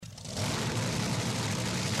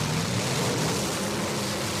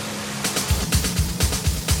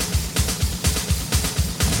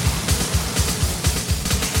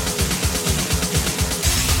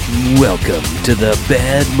Welcome to the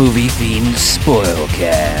Bad Movie Fiend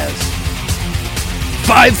Spoilcast.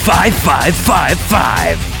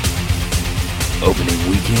 55555. Opening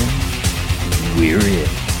weekend, we're in.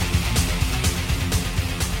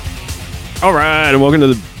 All right, and welcome to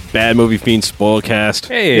the Bad Movie Fiend Spoilcast.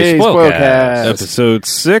 Hey, Spoilcast. Episode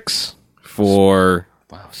 6 for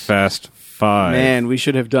Fast 5. Man, we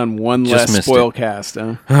should have done one Just less missed it. Spoilcast,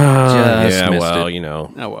 huh? yeah, missed well, it. you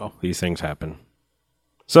know, Oh, well. these things happen.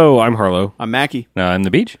 So, I'm Harlow, I'm Mackie. On the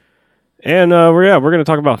beach? and we're going to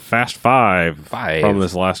talk about Fast 5 Five. from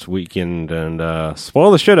this last weekend and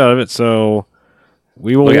spoil the shit out of it, so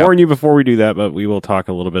we will Look out. warn you before we do that, but we will talk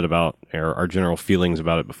a little bit about our general feelings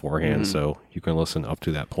about it beforehand, so you can listen up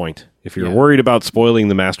to that point if you're Yeah. worried about spoiling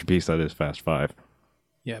the masterpiece that is Fast 5.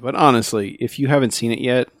 Yeah, but honestly, if you haven't seen it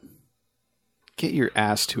yet, get your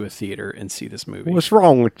ass to a theater and see this movie. What's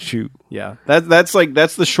wrong with you? Yeah, that's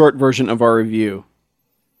the short version of our review.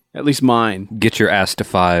 At least mine. Get your ass to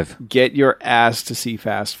 5. Get your ass to see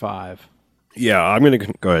Fast 5. Yeah, I'm going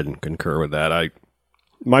to go ahead and concur with that.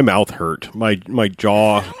 My mouth hurt. My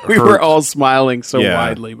jaw We hurt. were all smiling so Yeah.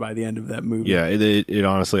 widely by the end of that movie. Yeah, it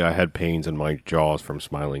honestly, I had pains in my jaws from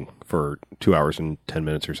smiling for 2 hours and 10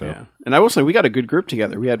 minutes or so. Yeah. And I will say, we got a good group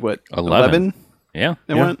together. We had, what, 11? Yeah.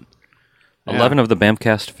 that Yeah. went? 11 of the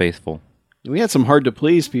Bamcast faithful. We had some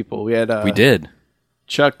hard-to-please people. We had We did.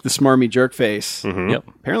 Chuck the Smarmy Jerkface. Yep.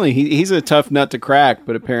 Apparently, he's a tough nut to crack,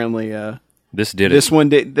 but apparently This did this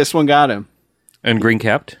it. one got him. And green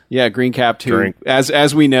capped. Yeah, Green Cap too. Drink.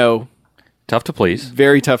 As we know, Tough to please.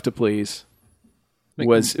 very tough to please.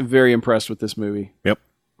 Was very impressed with this movie. Yep.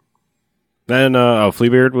 Then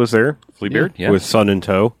Fleabeard was there Fleabeard? Yeah. with Son in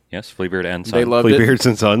tow. Yes, Fleabeard and Son. They loved it. Fleabeards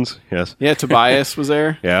and Sons, yes. Yeah, Tobias was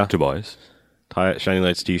there. Yeah. Tobias. Shining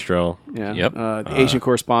Lights T-Straw. Yeah. Yep. The Asian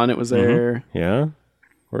correspondent was there. Yeah.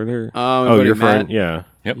 Were there? my Oh, buddy your Matt. friend? Yeah.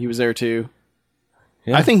 Yep. He was there too.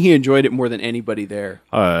 Yeah. I think he enjoyed it more than anybody there.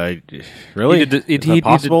 Really? He did- Is he that did-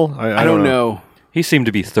 possible? I don't know. He seemed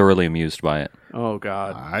to be thoroughly amused by it. Oh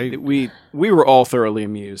God, I- we were all thoroughly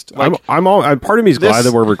amused. Like, Part of me is glad this-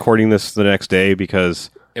 that we're recording this the next day because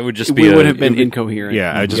It would just be we would a- have been it would- incoherent.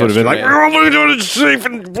 yeah, I just would have been like, yesterday. "Oh, we're doing it safe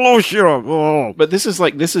and blow shit up." Oh. But this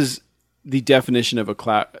is the definition of a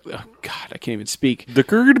cloud. Oh, God, I can't even speak. The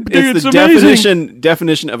It's the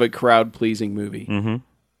definition of a crowd pleasing movie.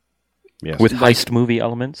 Yes. with heist movie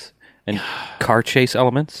elements and car chase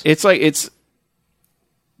elements. It's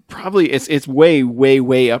probably it's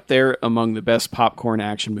way up there among the best popcorn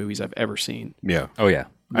action movies I've ever seen. yeah. Oh yeah.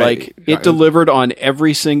 It delivered on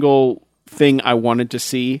every single thing I wanted to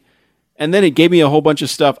see, and then it gave me a whole bunch of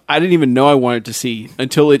stuff I didn't even know I wanted to see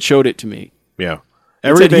until it showed it to me. Yeah.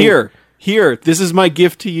 It said, here, this is my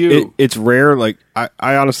gift to you. It's rare. Like I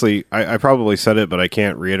honestly, I probably said it, but I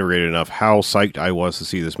can't reiterate it enough how psyched I was to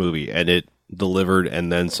see this movie, and it delivered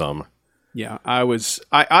and then some. Yeah,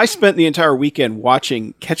 I spent the entire weekend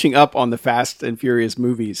catching up on the Fast and Furious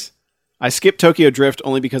movies. I skipped Tokyo Drift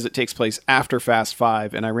only because it takes place after Fast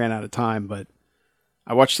 5 and I ran out of time, but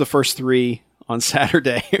I watched the first 3 on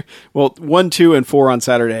Saturday. Well, 1, 2, and 4 on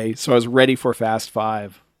Saturday, so I was ready for Fast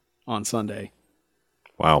 5 on Sunday.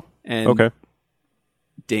 Wow. And Okay.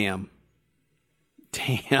 damn.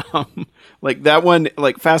 Like that one,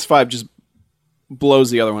 like Fast 5 just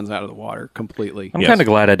blows the other ones out of the water completely. I'm Yes. kind of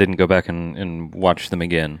glad I didn't go back and watch them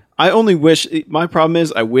again. I only wish, my problem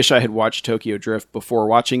is I wish I had watched Tokyo Drift before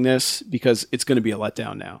watching this because it's going to be a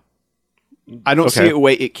letdown now. I don't see Okay. a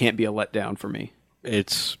way it can't be a letdown for me.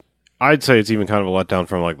 I'd say it's even kind of a letdown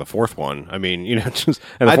from like the fourth one. I mean, and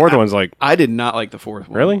the fourth one's like, I did not like the fourth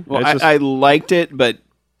one. Really? Well, It's just- I liked it, but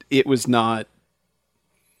it was not,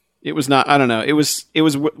 I don't know. It was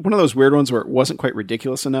one of those weird ones where it wasn't quite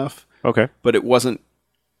ridiculous enough, okay. but it wasn't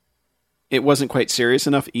quite serious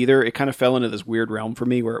enough either. It kind of fell into this weird realm for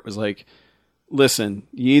me where it was like, listen,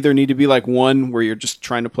 you either need to be like 1 where you're just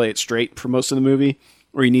trying to play it straight for most of the movie,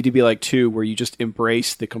 or you need to be like 2 where you just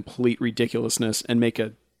embrace the complete ridiculousness and make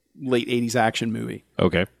a late 80s action movie,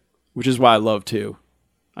 Okay. which is why I love 2.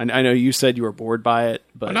 I know you said you were bored by it,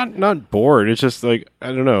 but Not bored. It's just like, I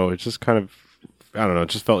don't know. It's just kind of, I don't know. It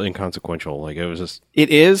just felt inconsequential. Like it was just, it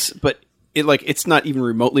is, but it's not even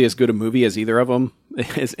remotely as good a movie as either of them,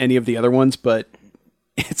 as any of the other ones, but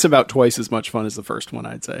it's about twice as much fun as the first one,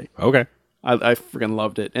 I'd say. okay. I freaking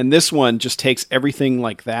loved it. And this one just takes everything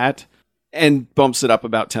like that and bumps it up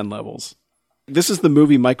about 10 levels. This is the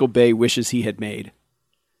movie Michael Bay wishes he had made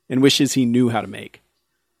and wishes he knew how to make.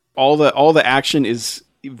 All the action is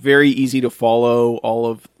very easy to follow. All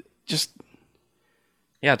of just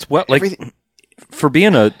Yeah, it's well like everything. for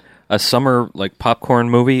being a summer like popcorn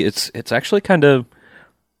movie, it's actually kind of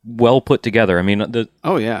well put together. I mean,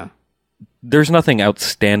 Oh yeah. there's nothing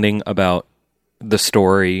outstanding about the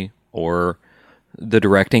story or the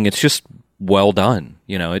directing. It's just well done.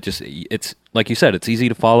 You know, it's like you said, it's easy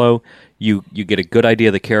to follow. You get a good idea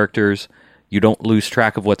of the characters. You don't lose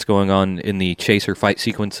track of what's going on in the chase or fight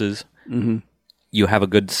sequences. Mm-hmm. You have a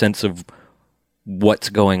good sense of what's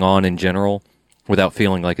going on in general without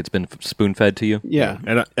feeling like it's been spoon-fed to you. Yeah.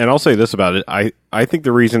 And I'll say this about it. I think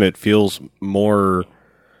the reason it feels more...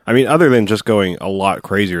 I mean, other than just going a lot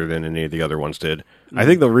crazier than any of the other ones did, I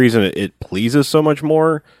think the reason it pleases so much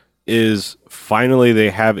more is finally they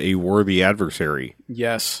have a worthy adversary.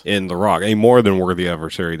 Yes. In The Rock. A more than worthy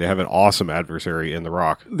adversary. They have an awesome adversary in The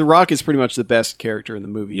Rock. The Rock is pretty much the best character in the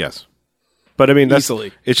movie. Yes. But I mean,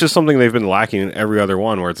 Easily. It's just something they've been lacking in every other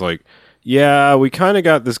one where it's like, yeah, we kind of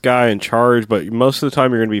got this guy in charge, but most of the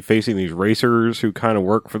time you're going to be facing these racers who kind of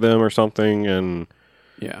work for them or something. And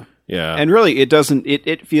yeah. Yeah. And really, it doesn't,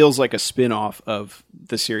 it feels like a spin-off of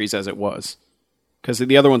the series as it was. Because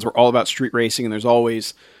the other ones were all about street racing, and there's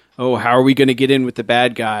always, oh, how are we going to get in with the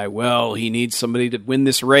bad guy? Well, he needs somebody to win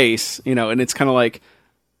this race, you know, and it's kind of like,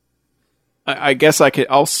 I guess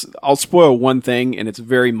I'll spoil one thing, and it's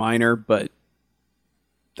very minor, but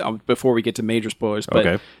before we get to major spoilers, but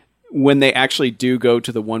Okay. when they actually do go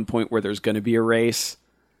to the one point where there's going to be a race,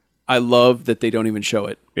 I love that they don't even show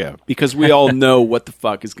it. Yeah. Because we all know what the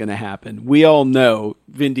fuck is going to happen. We all know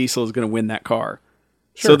Vin Diesel is going to win that car.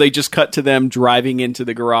 Sure. So they just cut to them driving into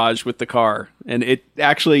the garage with the car. And it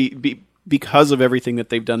actually, because of everything that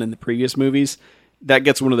they've done in the previous movies, that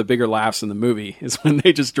gets one of the bigger laughs in the movie, is when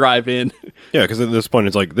they just drive in. Yeah, because at this point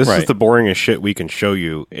it's like, this Right. is the boringest shit we can show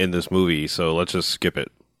you in this movie, so let's just skip it.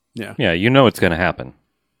 Yeah. Yeah, you know it's going to happen.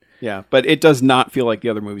 Yeah, but it does not feel like the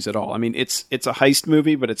other movies at all. I mean, it's a heist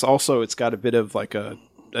movie, but it's got a bit of like a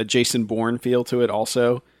Jason Bourne feel to it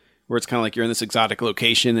also, where it's kind of like you're in this exotic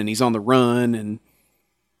location and he's on the run and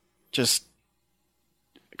just,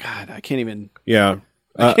 God, I can't even. Yeah.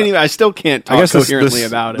 I still can't talk coherently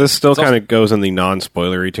about it. This still It's also- kind of goes in the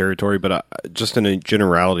non-spoilery territory, but just in a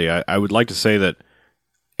generality, I would like to say that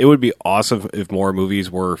it would be awesome if more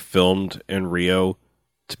movies were filmed in Rio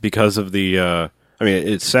because of the... I mean,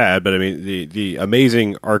 it's sad, but I mean, the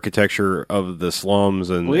amazing architecture of the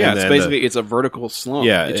slums and... Well, yeah, and, it's and basically, it's a vertical slump.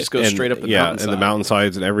 yeah, It just goes and- straight up the yeah, mountainside. and the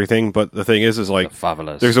mountainsides and everything, but the thing is like...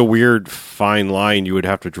 Favelas. There's a weird fine line you would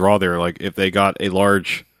have to draw there. Like if they got a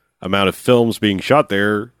large amount of films being shot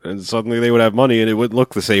there, and suddenly they would have money, and it wouldn't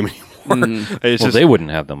look the same anymore. It's Well, just they wouldn't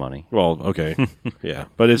have the money. well, okay, yeah,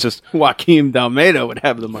 but it's just Joaquin Dalmeida would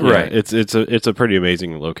have the money. yeah, it's a pretty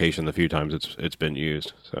amazing location. The few times it's been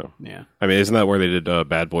used. So Yeah. I mean, isn't that where they did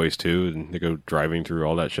Bad Boys 2 and they go driving through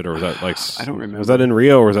all that shit, or was that like I don't remember. Was that in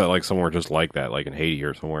Rio or was that like somewhere just like that, like in Haiti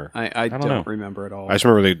or somewhere? I don't don't know. remember at all. I just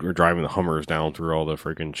remember they were driving the Hummers down through all the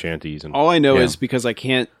freaking shanties and All I know Yeah. is because I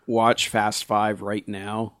can't watch Fast 5 right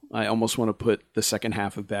now, I almost want to put the second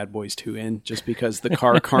half of Bad Boys 2 in, just because the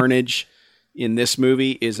car carnage in this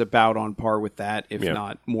movie is about on par with that, if Yeah.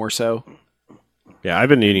 not more so. yeah. I've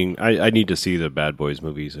been needing. I need to see the Bad Boys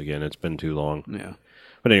movies again. It's been too long. Yeah.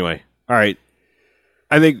 But anyway, all right.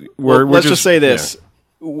 I think Well, let's just say this.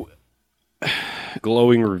 yeah,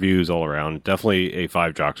 glowing reviews all around. Definitely a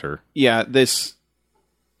 5 joxer. Yeah, this...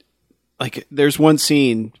 Like, there's one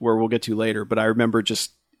scene where we'll get to later, but I remember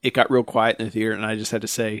just... It got real quiet in the theater, and I just had to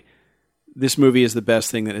say, this movie is the best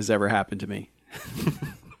thing that has ever happened to me.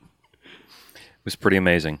 It was pretty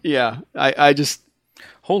amazing. Yeah, I just...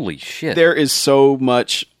 Holy shit. There is so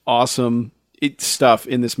much awesome stuff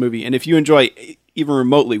in this movie. And if you enjoy even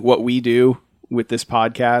remotely what we do with this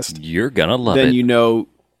podcast, You're going to love then it. you know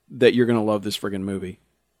that you're going to love this friggin' movie.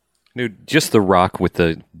 Dude, just The Rock with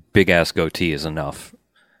the big-ass goatee is enough.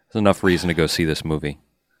 It's enough reason to go see this movie.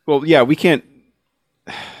 Well, yeah, we can't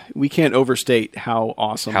overstate how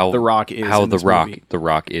awesome The Rock is. How in The this Rock movie. The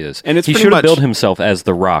Rock is. And it's he pretty should have much- billed himself as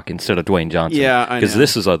The Rock instead of Dwayne Johnson. Yeah, I Because know.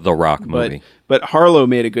 this is a The Rock movie. But Harlow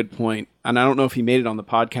made a good point, and I don't know if he made it on the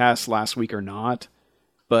podcast last week or not,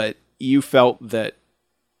 but you felt that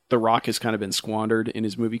The Rock has kind of been squandered in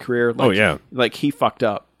his movie career. Like, Oh, yeah. Like, he fucked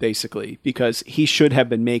up, basically, because he should have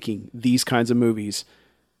been making these kinds of movies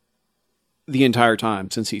the entire time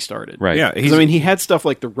since he started. Right. Yeah, 'Cause, I mean, he had stuff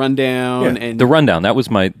like The Rundown Yeah, and... The Rundown, that was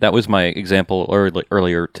my example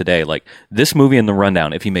earlier today. Like, this movie and The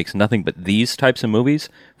Rundown, if he makes nothing but these types of movies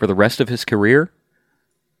for the rest of his career,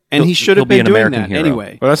 and he should he'll have be been an doing American that hero.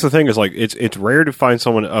 anyway. Well, that's the thing is like it's rare to find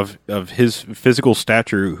someone of his physical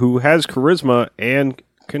stature who has charisma and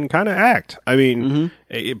can kind of act. I mean,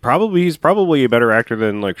 he's probably a better actor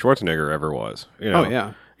than like Schwarzenegger ever was. You know? Oh,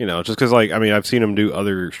 yeah. You know, just because like I mean I've seen him do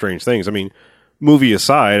other strange things. I mean, movie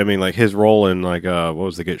aside, I mean like his role in like what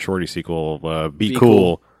was the Get Shorty sequel? Be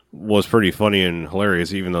Cool. was pretty funny and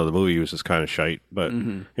hilarious, even though the movie was just kind of shite. But you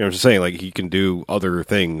know, I'm just saying, like, he can do other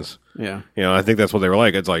things. Yeah. You know, I think that's what they were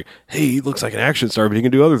like. It's like, hey, he looks like an action star, but he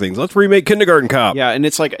can do other things. Let's remake Kindergarten Cop. Yeah, and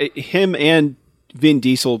it's like him and Vin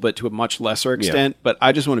Diesel, but to a much lesser extent. But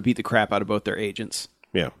I just want to beat the crap out of both their agents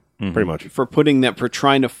Yeah, pretty much. for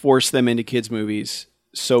trying to force them into kids' movies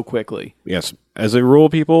so quickly. Yes. As a rule,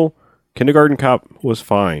 people, Kindergarten Cop was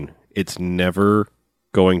fine. It's never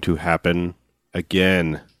going to happen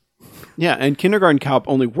again. Yeah, and Kindergarten Cop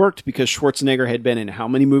only worked because Schwarzenegger had been in how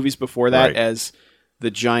many movies before that Right. as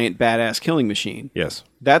the giant badass killing machine? Yes.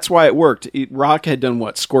 That's why it worked. Rock had done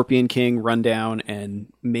what? Scorpion King, Rundown,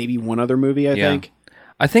 and maybe one other movie, I think.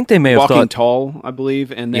 I think they may have Walking thought Tall, I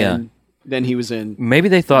believe, and then he was in. maybe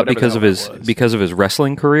they thought whatever because the of hell his that was. because of his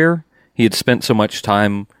wrestling career, he had spent so much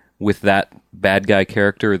time with that bad guy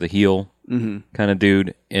character, the heel kind of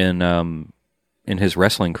dude in his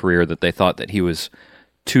wrestling career, that they thought that he was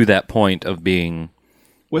to that point of being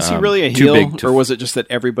Was he really a too heel, big to or was it just that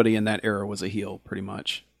everybody in that era was a heel, pretty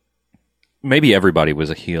much? maybe everybody was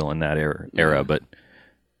a heel in that era, but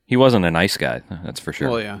he wasn't a nice guy. That's for sure.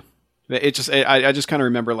 Well, yeah. It just I just kind of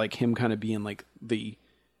remember like him kind of being like the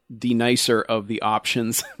nicer of the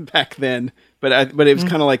options back then. But it was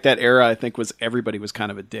kind of like that era. I think was everybody was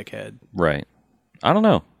kind of a dickhead. Right. I don't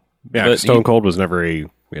know. Yeah, But Stone he- Cold was never a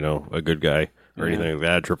good guy or anything like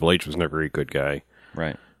that. Triple H was never a good guy.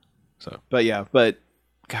 Right. But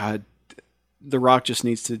God, The Rock just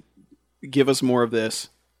needs to give us more of this.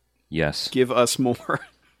 Yes. Give us more.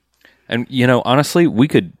 And honestly, we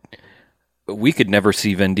could never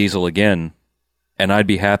see Vin Diesel again, and I'd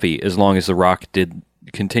be happy as long as The Rock did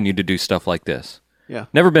continue to do stuff like this. Yeah.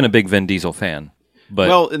 Never been a big Vin Diesel fan, but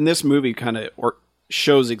Well, in this movie, kind of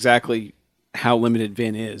shows exactly how limited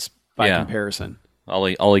Vin is by Yeah. comparison.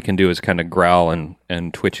 all he can do is kind of growl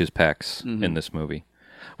and twitch his pecs in this movie,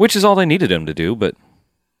 which is all they needed him to do. But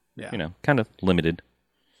Yeah. kind of limited.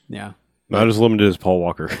 Yeah. Not as limited as Paul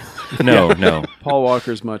Walker. No. Paul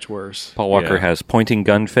Walker's much worse. Paul Walker Yeah. has pointing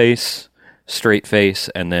gun face, straight face,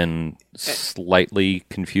 and then slightly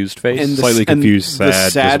confused face. And Slightly confused, the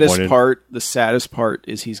sad, saddest disappointed. part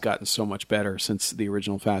is he's gotten so much better since the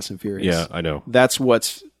original Fast and Furious. Yeah, I know. That's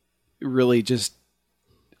what's really just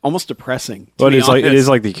almost depressing. to But be it honest. is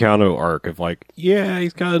like the Keanu arc of like, yeah,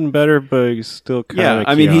 he's gotten better, but he's still kind of yeah.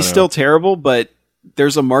 I mean, he's still terrible, but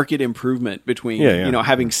there's a marked improvement between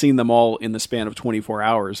having seen them all in the span of 24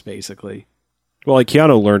 hours, basically. Well, like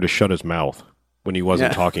Keanu learned to shut his mouth when he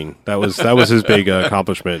wasn't Yeah. talking. That was his big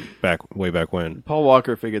accomplishment way back when. Paul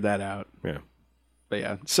Walker figured that out. Yeah. But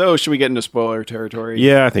yeah. So should we get into spoiler territory?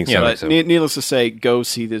 Yeah, I think so. Yeah, But so. needless to say, go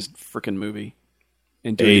see this freaking movie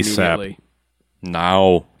and do it ASAP. immediately.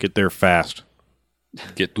 Now Get there fast.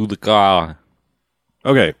 get to the car.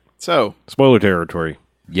 Okay, So spoiler territory.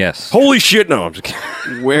 Yes. Holy shit! No, I'm just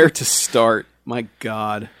kidding. where to start? My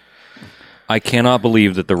God. I cannot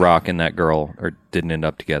believe that The Rock and that girl didn't end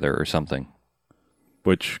up together or something.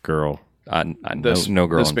 Which girl? No girl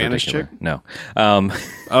the in Spanish particular. chick? No.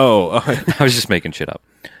 Oh, I was just making shit up.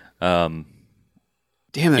 Damn,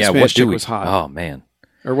 that Yeah, Spanish what chick do we? was hot. Oh man.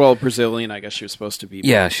 Or well, Brazilian, I guess she was supposed to be. but-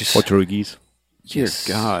 Yeah, she's Portuguese. Dear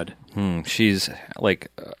God. she's like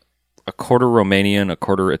a quarter Romanian, a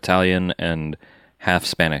quarter Italian, and half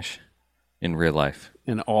Spanish in real life.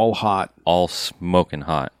 And all hot. All smoking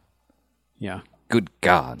hot. Yeah. Good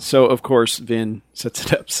God. So, of course, Vin sets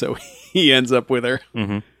it up so he ends up with her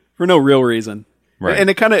for no real reason. Right. And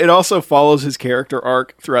it also follows his character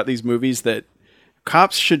arc throughout these movies that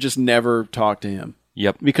cops should just never talk to him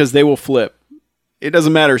Yep. because they will flip. It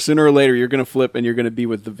doesn't matter. Sooner or later, you're going to flip and you're going to be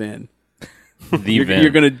with the Vin. The You're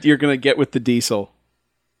Vin. going to get with the Diesel.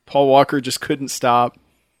 Paul Walker just couldn't stop.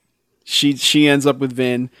 She ends up with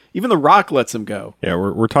Vin. Even The Rock lets him go. Yeah,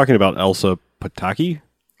 we're talking about Elsa Pataki.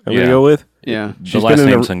 I'm Yeah. gonna go with. Yeah. The last been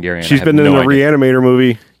in name's Hungarian. She's I been have in no the idea. Reanimator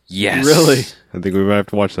movie. Yes. Really? I think we might have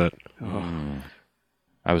to watch that.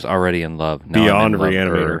 I was already in love. Now Beyond I'm in love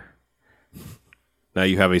Reanimator. her. Now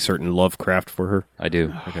you have a certain Lovecraft for her. I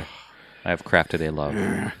do. Okay. I have crafted a love.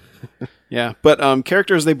 Yeah. But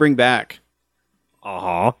characters they bring back. Just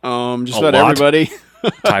A about lot. everybody.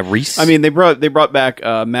 Tyrese. I mean, they brought back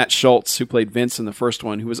Matt Schultz, who played Vince in the first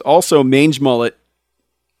one, who was also Mange Mullet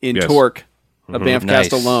in Yes. Torque, a Banffcast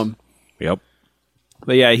Nice. alum. Yep.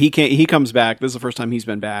 But yeah, he comes back. This is the first time he's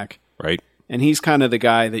been back, Right. and he's kind of the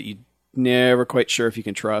guy that you never quite sure if you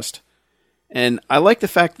can trust. And I like the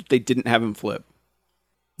fact that they didn't have him flip.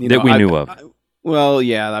 You that know, we I- knew of. Well,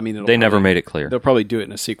 yeah, I mean, They never made it clear. They'll probably do it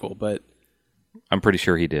in a sequel, but I'm pretty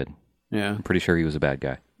sure he did. yeah, I'm pretty sure he was a bad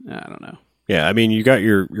guy. I don't know. Yeah, I mean, you got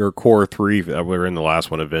your core three that were in the last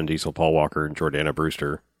one of Vin Diesel, Paul Walker, and Jordana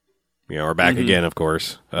Brewster. We're back again, of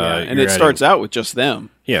course. And it starts out with just them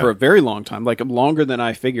Yeah. for a very long time, like longer than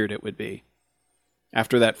I figured it would be.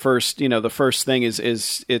 After that first, the first thing is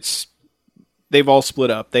it's they've all split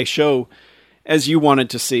up. They show, as you wanted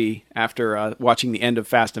to see after watching the end of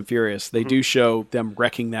Fast and Furious, they do show them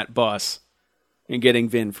wrecking that bus and getting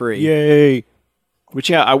Vin free. Yay! Which,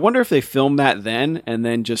 I wonder if they filmed that then and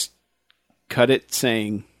then just cut it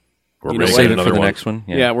saying, We're You know making what? Save it another for the one. next one.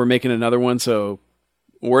 yeah, we're making another one. So,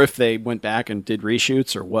 or if they went back and did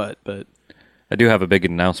reshoots or what. But I do have a big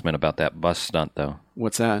announcement about that bus stunt, though.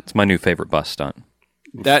 what's that? It's my new favorite bus stunt.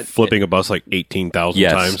 That Flipping a bus like 18,000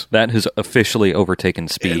 Yes, times. that has officially overtaken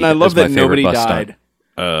speed. and I love as my that favorite nobody bus died.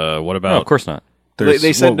 Stunt. What about? No, of course not.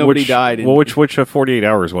 They said nobody died in- Well, which 48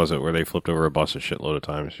 hours was it where they flipped over a bus a shitload of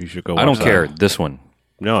times? You should go. I don't watch that. care. This one.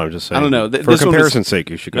 No, I'm just saying. I don't know. For This one comparison's sake,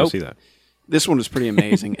 you should go Nope. see that. This one was pretty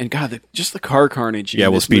amazing, and God, just the car carnage. Yeah,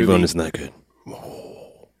 in well, this Speed movie. Run isn't that good.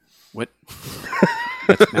 What?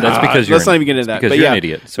 That's because you're Let's not even get into that. because But you're yeah, an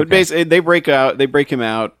idiot. It's but okay. basically, they break him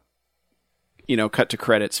out. Cut to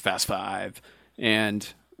credits, Fast Five,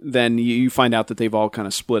 and then you find out that they've all kind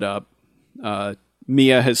of split up.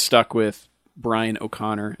 Mia has stuck with Brian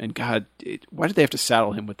O'Connor, and God, why did they have to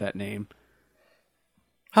saddle him with that name?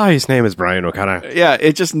 Hi, his name is Brian O'Connor. Yeah,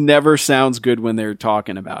 it just never sounds good when they're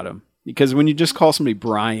talking about him. Because when you just call somebody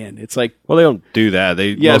Brian, it's like, Well, they don't do that.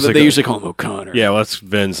 They mostly they go- usually call him O'Connor. Yeah, well, that's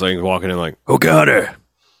Vince like walking in like, O'Connor,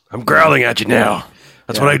 I'm growling at you now.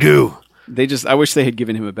 That's what I do. I wish they had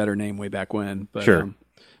given him a better name way back when. But, Sure.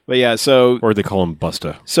 But yeah, so Or they call him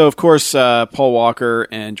Busta. of course, Paul Walker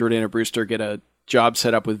and Jordana Brewster get a job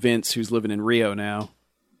set up with Vince, who's living in Rio now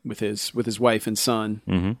with his wife and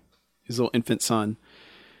son, his little infant son,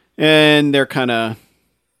 and they're kind of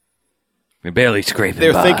We're barely scraping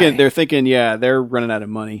they're by. thinking, yeah, they're running out of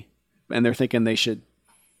money, and they're thinking they're going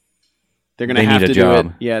to They have need to a do job.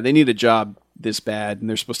 it. Yeah, they need a job this bad, and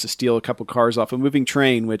they're supposed to steal a couple cars off a moving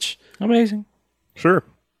train. Which, Amazing. Sure.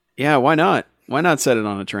 yeah, why not? Why not set it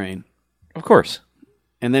on a train? Of course.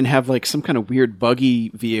 And then have like some kind of weird buggy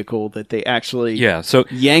vehicle that they actually Yeah. So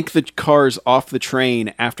yank the cars off the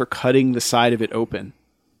train after cutting the side of it open.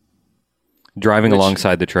 driving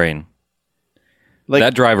alongside the train. Like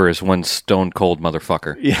That driver is one stone cold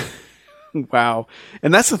motherfucker. yeah. Wow.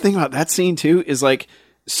 And that's the thing about that scene too, is like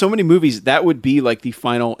so many movies that would be like the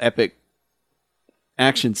final epic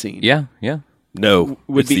action scene. Yeah. Yeah. No,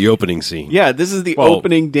 Would it's be- the opening scene. Yeah, this is the Well,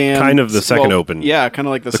 opening damn kind of the second open. Yeah, kind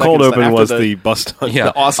of like the The second cold open after was the bus stunt. Yeah,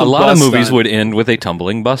 The awesome a lot of bus movies stunt. would end with a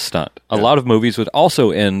tumbling bus stunt. A lot of movies would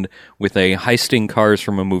also end with a heisting cars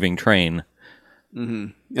from a moving train.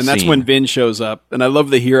 And that's scene. when Vin shows up, and I love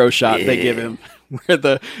the hero shot they give him,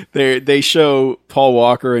 where they show Paul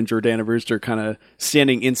Walker and Jordana Brewster kind of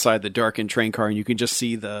standing inside the darkened train car, and you can just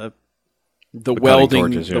see the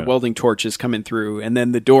welding torches coming through, and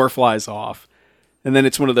then the door flies off, and then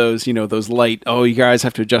it's one of those those light. Oh, you guys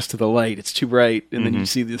have to adjust to the light; it's too bright, and then you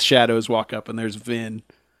see the shadows walk up, and there's Vin,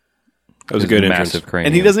 That was a His good massive entrance. crane.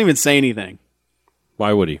 and he doesn't even say anything.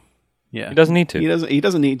 Why would he? Yeah, He doesn't need to. He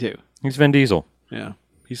doesn't need to. He's Vin Diesel. Yeah.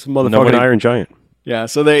 He's the motherfucking Nobody- Iron Giant. Yeah,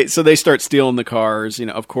 so they start stealing the cars.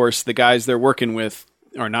 Of course, the guys they're working with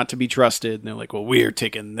are not to be trusted. And they're like, "Well, we're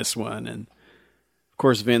taking this one," and of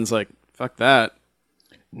course, Vin's like, "Fuck that."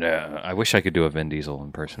 No, I wish I could do a Vin Diesel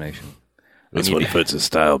impersonation. This one fits his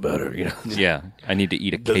style better. Yeah, I need to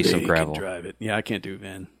eat a case of Lady gravel. can drive it. Yeah, I can't do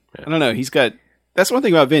Vin. I don't know. He's got. That's one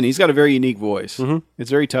thing about Vin. He's got a very unique voice.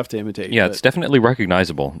 It's very tough to imitate. Yeah, but- it's definitely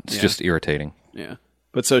recognizable. It's Yeah. just irritating. yeah.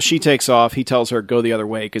 But so she takes off. He tells her go the other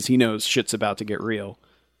way because he knows shit's about to get real.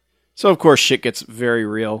 So of course shit gets very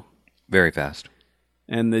real, Very fast.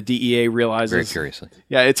 and the DEA realizes Very curiously.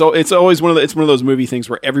 Yeah, it's always one of those movie things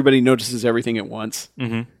where everybody notices everything at once.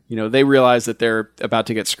 Mm-hmm. They realize that they're about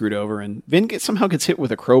to get screwed over, and Vin somehow gets hit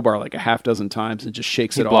with a crowbar like a half dozen times and just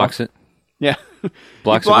shakes He it blocks off. it. Yeah,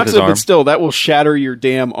 Blocks he it with his arm. but still, that will shatter your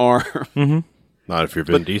damn arm. Not if you're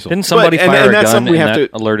Vin Diesel. Didn't somebody and fire a that's gun something we and have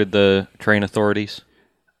that to- alerted the train authorities?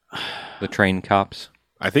 The train cops?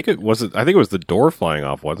 I think it was the door flying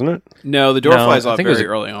off, wasn't it? No, the door No, flies I off think it was very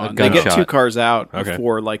a- early a on. They get gunshot. 2 cars out Okay.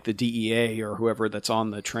 before like the DEA or whoever that's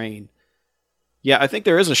on the train. Yeah, I think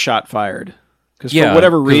there is a shot fired because for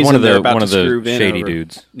whatever 'cause reason they're about one to of the screw Vin shady over.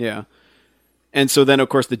 dudes. Yeah. And so then, of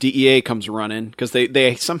course, the DEA comes running because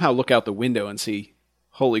they somehow look out the window and see,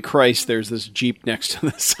 holy Christ, there's this Jeep next to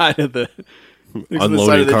the side of the,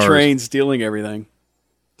 Unloading cars. train stealing everything.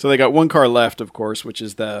 So they got one car left, of course, which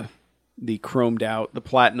is the chromed out, the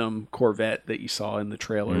platinum Corvette that you saw in the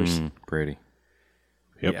trailers. Pretty.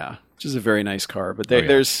 Yep. Yeah, which is a very nice car. But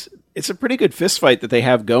yeah. it's a pretty good fist fight that they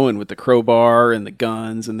have going with the crowbar and the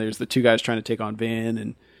guns, and there's the 2 guys trying to take on Vin,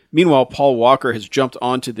 and Meanwhile, Paul Walker has jumped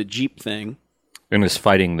onto the Jeep thing. And is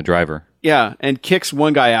fighting the driver. Yeah, and kicks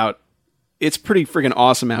one guy out. It's pretty freaking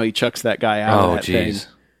awesome how he chucks that guy out of that thing.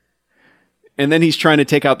 And then he's trying to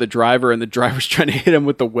take out the driver, and the driver's trying to hit him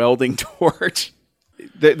with the welding torch.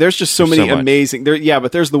 There's just so many amazing...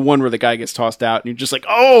 but there's the one where the guy gets tossed out, and you're just like,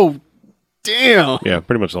 oh, damn! Yeah,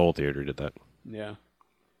 pretty much the whole theater did that. Yeah.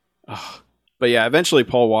 But yeah, eventually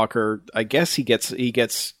Paul Walker, I guess he gets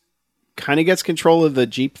control of the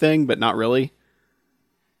Jeep thing, but not really.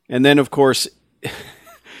 And then, of course...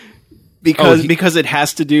 because it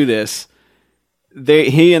has to do this,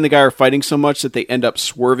 he and the guy are fighting so much that they end up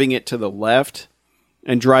swerving it to the left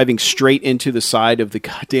and driving straight into the side of the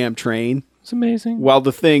goddamn train. It's amazing.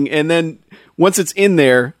 And then once it's in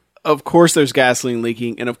there, of course there's gasoline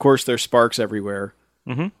leaking, and of course there's sparks everywhere.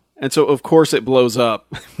 Mm-hmm. And so of course it blows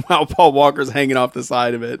up while Paul Walker's hanging off the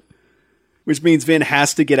side of it, which means Vin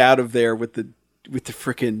has to get out of there with the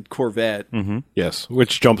frickin' Corvette. Mm-hmm. Yes,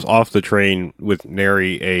 which jumps off the train with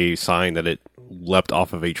nary a sign that it leapt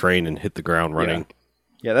off of a train and hit the ground running.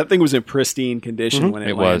 Yeah, that thing was in pristine condition when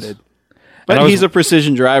it landed. Was. But he's a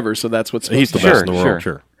precision driver, so that's what's he's the best in the world.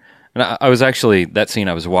 Sure. And I was actually, that scene,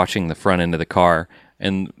 I was watching the front end of the car,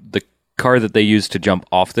 and the car that they used to jump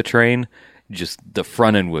off the train, just the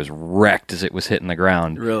front end was wrecked as it was hitting the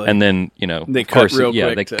ground. Really? And then, they cut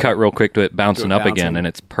real quick to it bouncing up again, and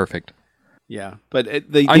it's perfect. Yeah, but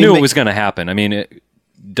I knew it was going to happen. I mean,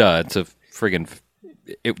 it's a friggin'...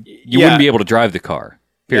 You wouldn't be able to drive the car,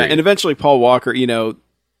 period. Yeah, and eventually Paul Walker,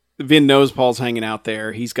 Vin knows Paul's hanging out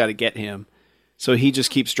there. He's got to get him. So he just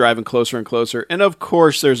keeps driving closer and closer. And of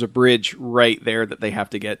course, there's a bridge right there that they have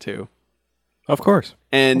to get to. Of course.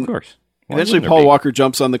 And eventually Paul Walker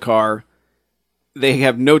jumps on the car. They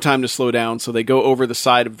have no time to slow down, so they go over the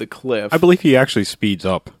side of the cliff. I believe he actually speeds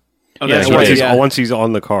up. Oh, that's right. Once he's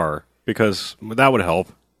on the car. Because that would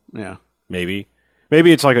help. Yeah. Maybe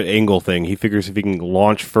it's like an angle thing. He figures if he can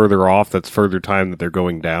launch further off, that's further time that they're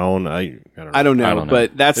going down. I don't know.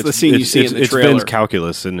 But that's the scene you see in the trailer. It's Vin's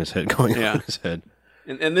calculus in his head going on in his head.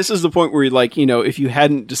 And this is the point where if you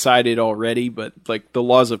hadn't decided already, but like the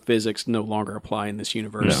laws of physics no longer apply in this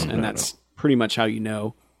universe, that's pretty much how you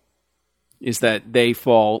know, is that they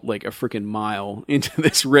fall like a freaking mile into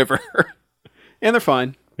this river. And they're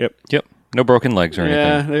fine. Yep. No broken legs or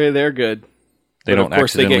anything. Yeah, they're good. They don't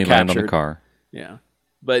accidentally land on the car. Yeah.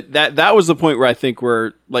 But that was the point where I think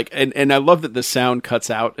we're like, and I love that the sound cuts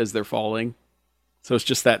out as they're falling. So it's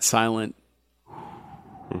just that silent.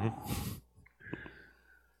 Mm-hmm.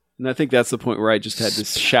 And I think that's the point where I just had to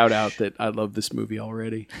shout out that I love this movie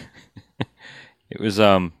already. It was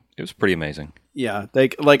pretty amazing. Yeah.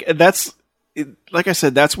 Like I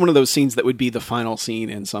said, that's one of those scenes that would be the final scene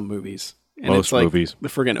in some movies. And most movies. The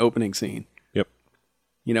friggin' opening scene. Yep.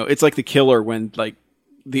 It's like The Killer, when like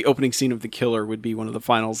the opening scene of The Killer would be one of the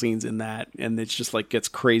final scenes in that, and it's just like gets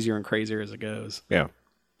crazier and crazier as it goes. Yeah.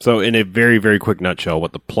 So in a very, very quick nutshell,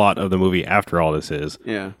 what the plot of the movie after all this is.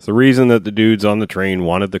 Yeah. The reason that the dudes on the train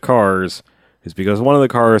wanted the cars is because one of the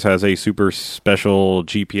cars has a super special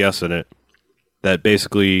GPS in it that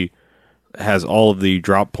basically has all of the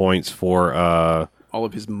drop points for all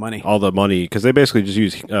of his money. All the money, because they basically just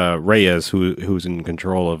use Reyes, who's in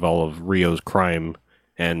control of all of Rio's crime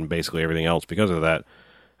and basically everything else because of that.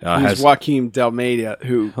 He's Joaquin Dalmeida,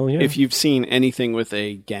 who, if you've seen anything with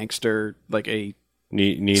a gangster, like a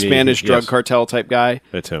Spanish drug cartel type guy,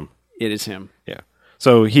 it's him. It is him. Yeah.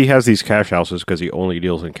 So he has these cash houses because he only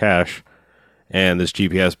deals in cash, and this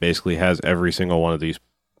GPS basically has every single one of these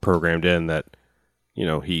programmed in that,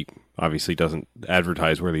 he obviously doesn't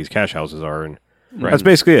advertise where these cash houses are, and that's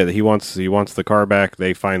basically it. He wants the car back.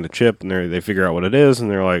 They find the chip, and they figure out what it is, and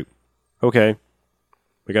they're like, okay,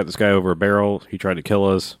 we got this guy over a barrel. He tried to kill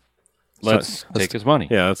us. Let's take his money.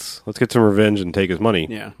 Yeah, let's get some revenge and take his money.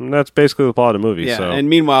 Yeah. And that's basically the plot of the movie. Yeah, so. And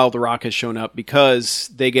meanwhile, The Rock has shown up because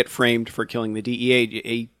they get framed for killing the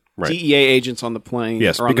DEA agents on the plane,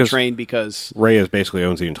 or on the train, because Reyes basically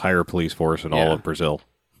owns the entire police force in all of Brazil.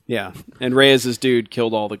 Yeah, and Reyes' dude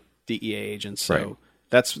killed all the DEA agents, so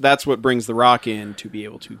that's what brings The Rock in to be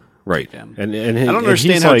able to take them. And I don't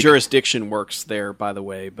understand how jurisdiction works there, by the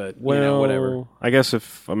way, but whatever. I guess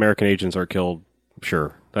if American agents are killed,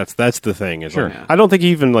 sure. That's the thing. Sure. Like, I don't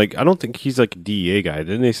think he's like a DEA guy.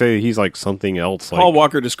 Didn't they say he's like something else? Paul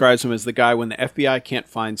Walker describes him as the guy when the FBI can't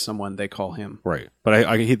find someone, they call him. Right. But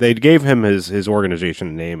they gave him his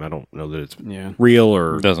organization name. I don't know that it's real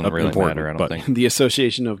or doesn't really important, matter. I don't think the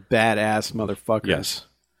Association of Badass Motherfuckers. Yes.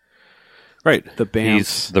 Right. The BAMF.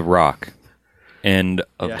 He's The Rock. End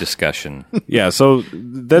of discussion. Yeah. So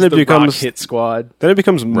then it becomes Rock Hit Squad. Then it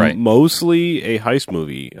becomes mostly a heist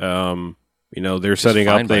movie. they're setting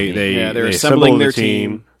fine up. by They me. Yeah, they're they assembling assemble the their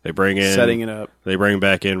team, They bring in setting it up. They bring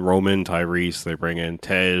back in Roman, Tyrese. They bring in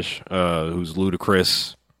Tej, who's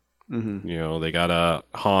ludicrous. Mm-hmm. They got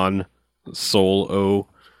Han Solo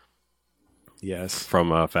Yes. from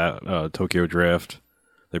Tokyo Drift.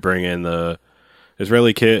 They bring in the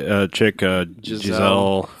Israeli chick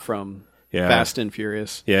Giselle. from Yeah. Fast and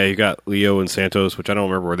Furious. Yeah, you got Leo and Santos, which I don't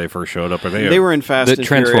remember where they first showed up. Are They were in Fast The and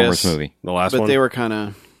Transformers Furious, movie. the last but one? they were kind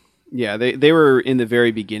of, they were in the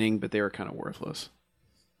very beginning, but they were kind of worthless.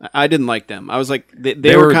 I didn't like them. I was like,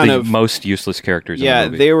 they were kind the of most useless characters. in the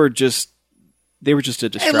movie. they were just a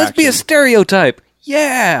distraction. Hey, let's be a stereotype.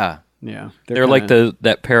 Yeah, yeah, they're like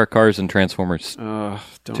that pair of cars in Transformers. Don't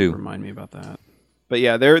 2. remind me about that. But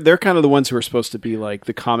yeah, they're kind of the ones who are supposed to be like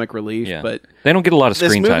the comic relief. Yeah, But they don't get a lot of this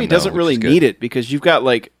screen movie time. doesn't though, really which is need good. it because you've got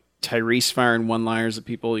like Tyrese firing one-liners at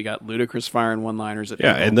people. You got Ludacris firing one-liners at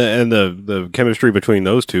Yeah, people. and the chemistry between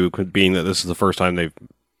those two, being that this is the first time they've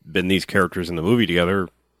been these characters in the movie together.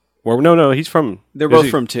 Well, no, he's from. They're is both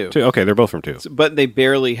he- from 2. Okay, they're both from 2. But they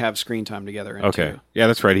barely have screen time together. In Okay, 2. yeah,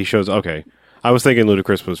 that's right. He shows. Okay, I was thinking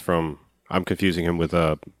Ludacris was from. I'm confusing him with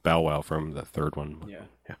Bow Wow from the third one. Yeah.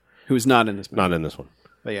 Who's not in this movie. Not in this one.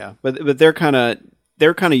 But yeah, but they're kind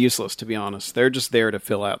of useless, to be honest. They're just there to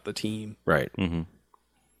fill out the team. Right.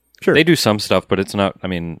 Sure, they do some stuff, but it's not. I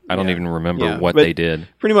mean, I don't Yeah. even remember Yeah, what but they did.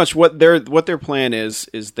 Pretty much what their plan is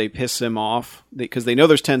they piss him off because they know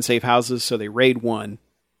there's 10 safe houses, so they raid one,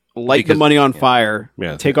 light the money on fire,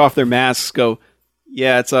 Yeah. take off their masks, go,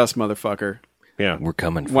 yeah, it's us, motherfucker. Yeah. We're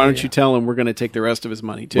coming. For Why don't you tell him we're going to take the rest of his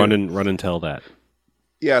money too? Run and tell that.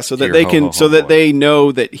 Yeah, so that Here, they ho, can, ho, so ho, that boy. they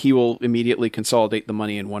know that he will immediately consolidate the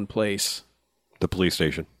money in one place, The police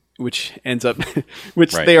station. which ends up,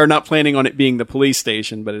 which Right. they are not planning on it being the police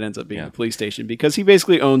station, but it ends up being Yeah. the police station because he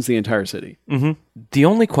basically owns the entire city. The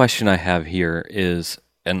only question I have here is,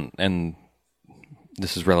 and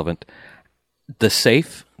this is relevant, the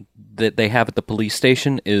safe that they have at the police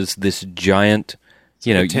station is this giant,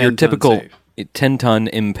 like a your 10-ton typical safe. 10-ton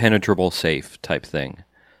impenetrable safe type thing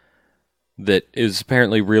that is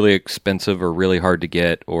apparently really expensive or really hard to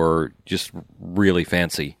get or just really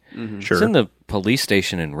fancy. Sure. It's in the police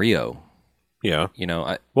station in Rio. Yeah.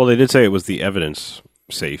 Well, they did say it was the evidence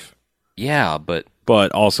safe, yeah, but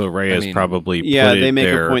but also Reyes I mean, probably Yeah, put it they make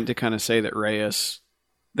there. a point to kind of say that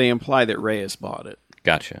they imply that Reyes bought it.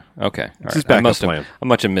 gotcha. Okay, all his right. backup I must plan.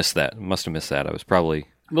 have missed that. I was probably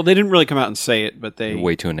Well, they didn't really come out and say it, but they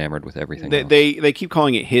way too enamored with everything. they, else. they keep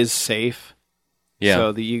calling it his safe. Yeah.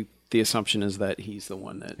 So the assumption is that he's the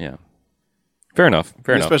one that. Yeah. Fair enough.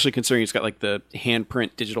 Especially considering it's got like the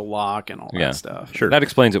handprint digital lock and all that stuff. Sure. That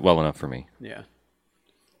explains it well enough for me. Yeah.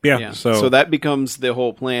 Yeah. Yeah. So that becomes the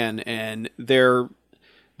whole plan, and the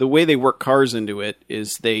way they work cars into it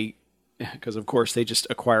is because of course they just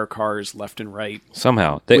acquire cars left and right.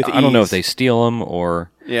 Somehow. With I don't know if ease. they steal them or...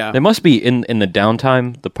 Yeah. They must be in the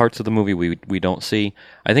downtime, the parts of the movie we don't see.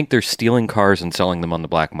 I think they're stealing cars and selling them on the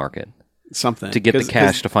black market Something to get the 'Cause-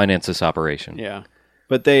 cash to finance this operation. Yeah.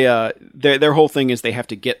 But they their whole thing is they have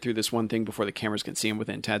to get through this one thing before the cameras can see them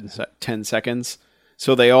within 10 seconds.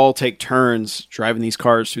 So they all take turns driving these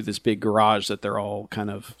cars through this big garage that they're all kind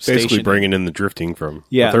of basically stationed in. bringing in the drifting from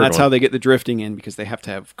Yeah, the and third that's one. how they get the drifting in because they have to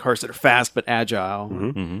have cars that are fast but agile.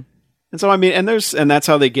 Mm-hmm. And so I mean, and that's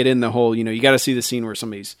how they get in the whole. You got to see the scene where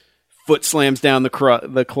somebody's foot slams down the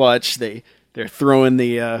clutch. They're throwing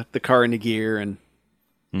the car into gear and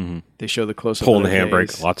they show the close up pulling the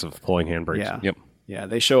handbrake. Lots of pulling handbrakes. Yeah, Yep. yeah,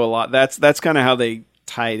 they show a lot. That's kind of how they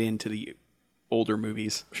tie it into the older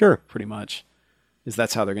movies. Sure. Pretty much,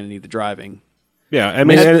 that's how they're going to need the driving. Yeah, I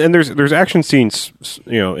mean, and there's action scenes,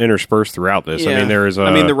 interspersed throughout this. I mean, there is.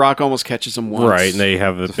 The Rock almost catches them once, right, and they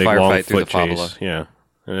have a big long firefight through foot the favela. chase. Yeah,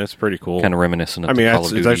 and it's pretty cool. Kind of reminiscent of I mean, the Call of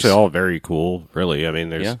it's Duties. actually all very cool. Really, I mean,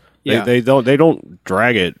 there's Yeah. Yeah. they don't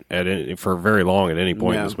drag it for very long at any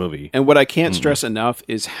point in Yeah. this movie. And what I can't stress enough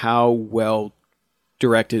is how well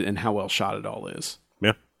directed and how well shot it all is.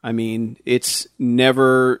 Yeah, I mean, it's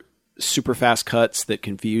never super fast cuts that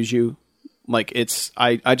confuse you. Like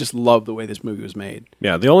I just love the way this movie was made.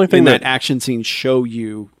 yeah. The only thing And that that action scenes show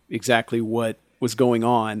you exactly what was going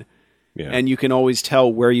on. yeah. And you can always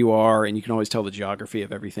tell where you are, and you can always tell the geography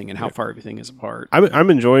of everything and how far everything is apart. I'm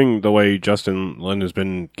enjoying the way Justin Lin has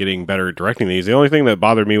been getting better at directing these. The only thing that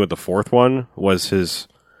bothered me with the fourth one was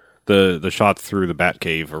the shots through the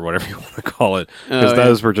Batcave or whatever you want to call it,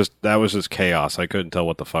 because that was just chaos. I couldn't tell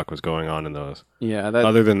what the fuck was going on in those. Yeah,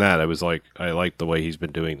 Other than that, I liked the way he's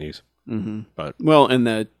been doing these. But well, and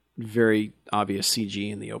the very obvious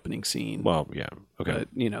CG in the opening scene. well, yeah, okay,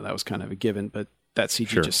 But, that was kind of a given, but that CG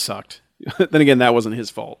Sure. just sucked. Then again, that wasn't his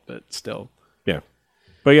fault, but still. yeah.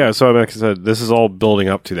 But yeah, so like I said, this is all building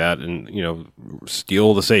up to that, and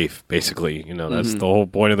steal the safe. Basically, that's the whole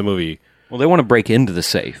point of the movie. Well, they want to break into the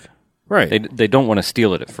safe. Right. They don't want to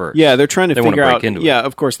steal it at first. Yeah, they're trying to They wanna figure break out. into it. Yeah,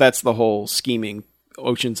 of course, that's the whole scheming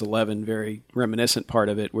Ocean's 11, very reminiscent part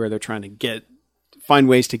of it, where they're trying to find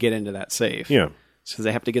ways to get into that safe. Yeah. So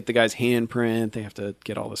they have to get the guy's handprint. They have to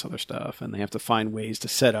get all this other stuff, and they have to find ways to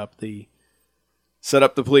set up the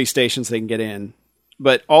police station so they can get in.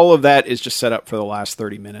 But all of that is just set up for the last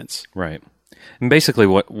 30 minutes. Right. And basically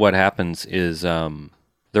what happens is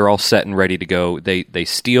they're all set and ready to go. They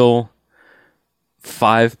steal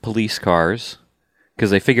 5 police cars because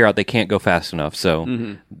they figure out they can't go fast enough. So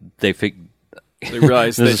they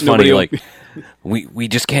realize this that is funny. nobody Like we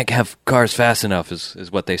just can't have cars fast enough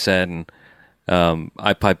is what they said. And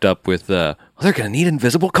I piped up with, they're going to need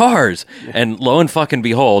invisible cars. And lo and fucking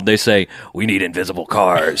behold, they say, we need invisible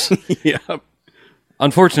cars. Yeah.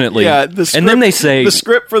 Unfortunately. Yeah, and then they say, the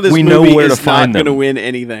script for this we movie know where is to find not going to them. win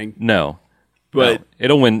anything. No. But No.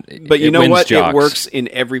 It'll win. But you it know wins what? Jocks. It works in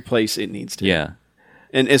every place it needs to. Yeah.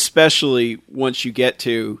 And especially once you get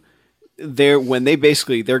to they're going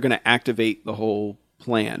to activate the whole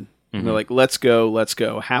plan. And they're like, let's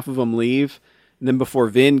go. Half of them leave. And then before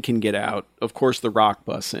Vin can get out, of course, The Rock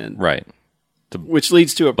busts in. Right. Which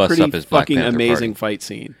leads to a Busts pretty up his Black fucking Panther amazing party. fight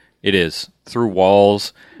scene. It is. Through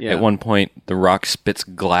walls. Yeah. At one point, The Rock spits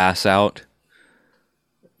glass out.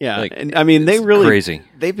 Yeah. Like, and I mean, they it's really crazy.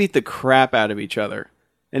 They beat the crap out of each other.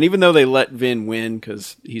 And even though they let Vin win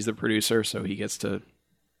because he's the producer, so he gets to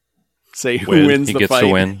say who wins He the gets fight. to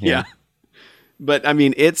win, yeah. But I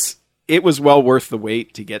mean, it was well worth the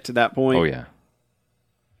wait to get to that point. Oh, yeah.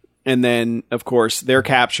 And then, of course, they're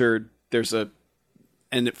captured.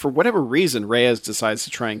 And for whatever reason, Reyes decides to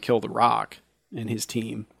try and kill The Rock and his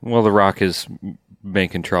team. Well, The Rock is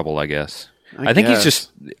making trouble, I guess. I think guess. he's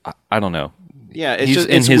just, I don't know. Yeah, He's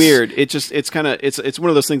in it's his- weird. It's kind of it's one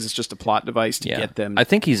of those things. It's just a plot device to get them. I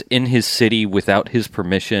think he's in his city without his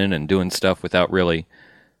permission and doing stuff without really,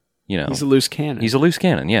 He's a loose cannon. He's a loose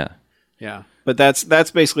cannon, yeah. Yeah, but that's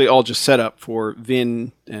basically all just set up for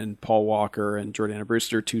Vin and Paul Walker and Jordana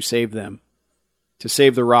Brewster to save them, to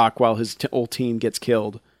save The Rock while his old team gets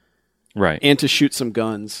killed, Right. and to shoot some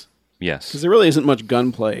guns. Yes. Because there really isn't much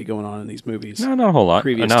gunplay going on in these movies. No, not a whole lot.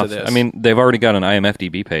 Previous to Enough. this. I mean, they've already got an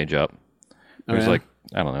IMFDB page up. Oh, There's yeah?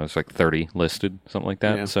 I don't know, it's like 30 listed, something like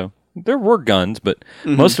that. Yeah. So there were guns, but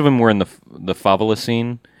most of them were in the favela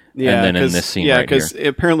scene, Yeah, and then in 'cause- this scene yeah, right here. because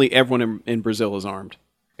apparently everyone in Brazil is armed.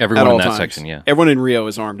 Everyone at in all that times. section, yeah. Everyone in Rio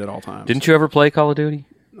is armed at all times. Didn't you ever play Call of Duty?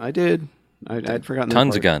 I did. I'd forgotten that Tons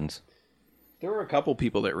part. of guns. There were a couple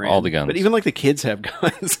people that ran. All the guns. But even like the kids have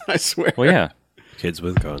guns, I swear. Well, yeah. Kids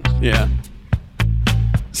with guns. Yeah.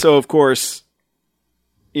 So of course,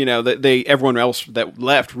 everyone else that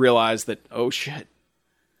left realized that, oh shit,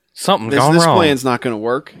 Something's this gone wrong. plan's not going to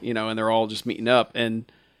work, and they're all just meeting up, and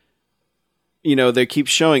they keep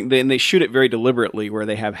showing, and they shoot it very deliberately, where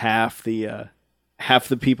they have half the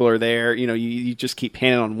people are there. You just keep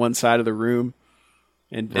panning on one side of the room,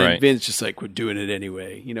 and Right. Vin's just like, we're doing it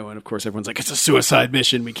anyway, and of course everyone's like, it's a suicide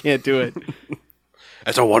mission, we can't do it.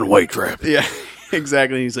 That's a one-way trip. Yeah,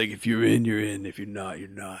 exactly. He's like, if you're in, you're in. If you're not, you're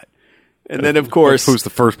not. And then, of course, Who's the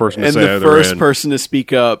first person to and say the they're first in? person to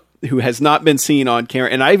speak up who has not been seen on camera.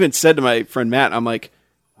 And I even said to my friend Matt, I'm like,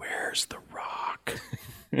 where's The Rock?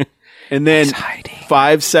 And then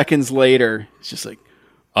 5 seconds later, it's just like,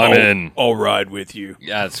 I'm in. I'll ride with you.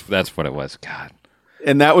 Yeah, that's what it was. God.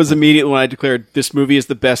 And that was immediately when I declared, this movie is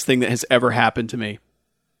the best thing that has ever happened to me.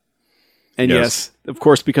 And yes, of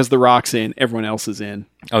course, because The Rock's in, everyone else is in.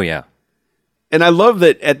 Oh, yeah. And I love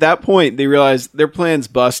that at that point they realize their plan's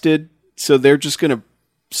busted, so they're just going to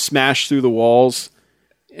smash through the walls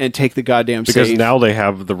and take the goddamn Because safe. now they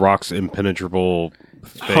have the Rock's impenetrable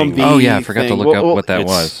thing. Humvee Oh, yeah, I forgot to thing. look up Well, what that It's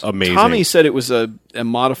was. amazing. Tommy said it was a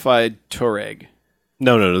modified Touareg.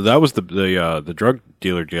 No. That was the drug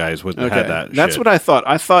dealer guys had that. That's shit. what I thought.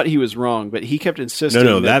 I thought he was wrong, but he kept insisting.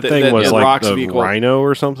 No, that thing was the like Rock's the vehicle. Rhino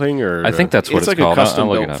or something. Or I think that's what It's like called. a custom I'll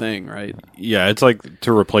look it built up. thing, right? yeah, it's like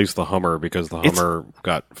to replace the Hummer because the It's- Hummer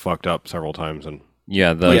got fucked up several times, and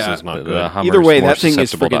Yeah, Place is not the good. Hummer's Either way, more that thing is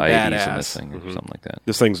susceptible to friggin' IEDs in this badass. thing or something like that.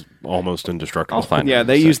 this thing's almost indestructible. I'll find it. Yeah, in a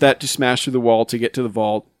they sec. use that to smash through the wall to get to the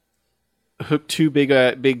vault. Hook two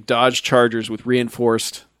big Dodge Chargers with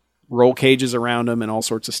reinforced roll cages around them and all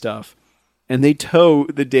sorts of stuff, and they tow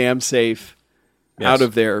the damn safe out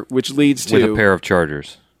of there, which leads to with a pair of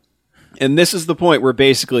Chargers. And this is the point where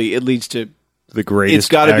basically it leads to The greatest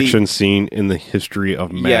gotta be- action scene in the history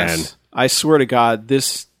of man. yes. I swear to God,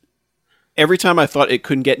 this every time I thought it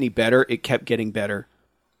couldn't get any better, it kept getting better.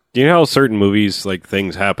 Do you know how certain movies, like,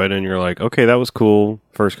 things happen and you're like, okay, that was cool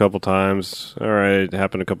first couple times. All right, it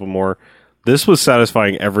happened a couple more. This was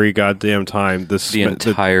satisfying every goddamn time. The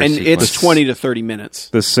entire And sequence. it's 20 to 30 minutes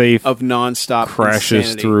the safe of nonstop crashes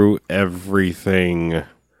insanity. through everything.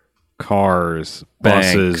 Cars, Banks.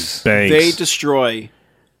 buses, banks. They destroy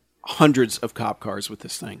hundreds of cop cars with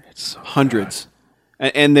this thing. Hundreds.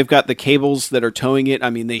 And they've got the cables that are towing it. I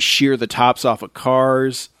mean, they shear the tops off of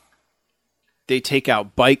cars. They take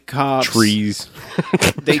out bike cops. trees.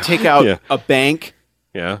 They take out Yeah. a bank.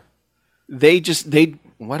 Yeah. They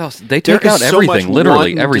What else? They There take out is so everything, much literally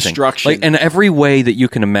wanton everything. destruction. Like in every way that you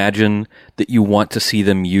can imagine that you want to see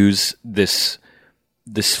them use this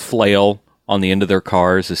flail on the end of their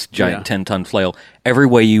cars, this giant 10-ton flail. Every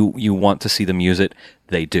way you want to see them use it,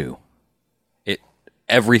 they do.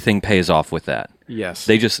 Everything pays off with that. Yes.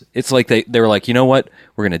 It's like they were like, you know what?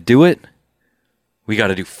 We're going to do it. We got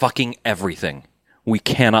to do fucking everything. We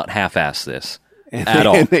cannot half-ass this at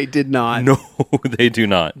all. And they did not. No, they do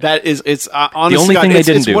not. That is, it's honestly, only thing they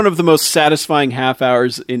didn't it's do. one of the most satisfying half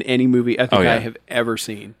hours in any movie I think Oh, yeah. I have ever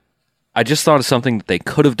seen. I just thought of something that they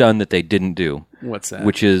could have done that they didn't do. What's that?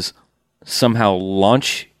 Which is somehow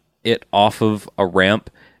launch it off of a ramp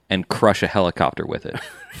and crush a helicopter with it.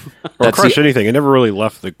 Or crush anything. It never really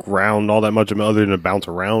left the ground all that much other than to bounce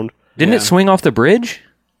around. Didn't it swing off the bridge?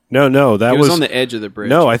 No, that It was on the edge of the bridge.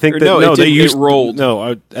 No, I think Or that no, they it used rolled.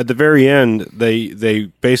 No, at the very end,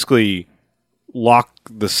 they basically lock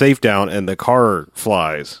the safe down and the car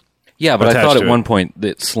flies. Yeah, but I Attached thought to at it. one point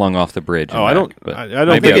that slung off the bridge. Oh, I don't I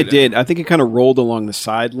maybe think it did. I think it kind of rolled along the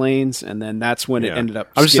side lanes, and then that's when it ended up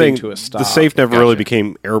I was skidding saying to a stop. the safe never really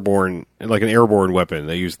became airborne, like an airborne weapon.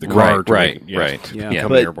 They used the car to Right, make, yes, right. to Yeah. become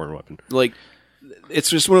But- an airborne weapon. Like, it's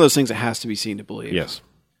just one of those things that has to be seen to believe. Yes.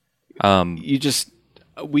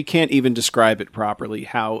 We can't even describe it properly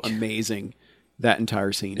how amazing that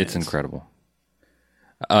entire scene is. It's incredible.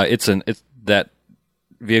 It's that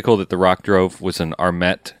vehicle that The Rock drove was an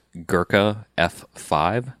Armet Gurkha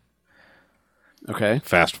F5. Okay.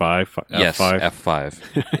 Fast Five, F5. Yes,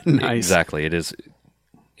 F5. Nice. Exactly. It is.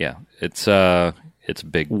 Yeah, it's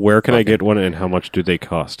big. Where can I get one, and how much do they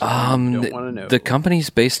cost? Don't want to know. The company's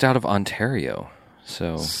based out of Ontario,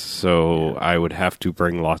 so So I would have to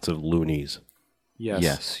bring lots of loonies.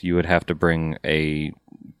 yes, you would have to bring a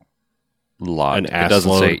lot. An It ass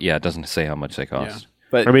doesn't load. say. Yeah, it doesn't say how much they Yeah. cost.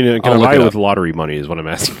 But I mean, can I'll I look buy it it up. with lottery money? Is what I'm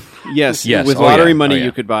asking. yes, Yes. with Oh, lottery yeah. money, Oh, yeah.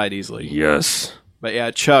 you could buy it easily. Yes. But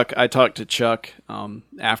yeah, Chuck, I talked to Chuck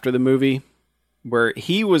after the movie, where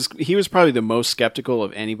he was probably the most skeptical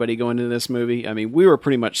of anybody going into this movie. I mean, we were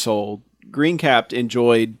pretty much sold. Greencapped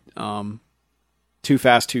enjoyed Too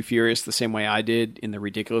Fast, Too Furious the same way I did in the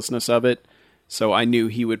ridiculousness of it. So I knew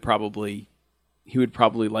he would probably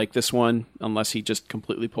like this one, unless he just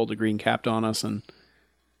completely pulled a green capped on us and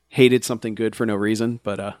hated something good for no reason.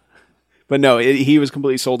 But no, he was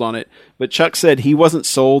completely sold on it. But Chuck said he wasn't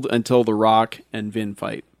sold until The Rock and Vin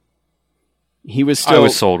fight. He was still. I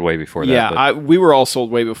was sold way before that. Yeah, but we were all sold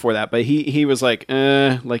way before that. But he was like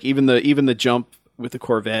even the jump with the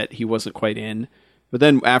Corvette, he wasn't quite in. But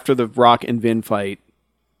then after the Rock and Vin fight,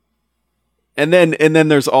 and then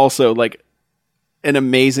there's also like an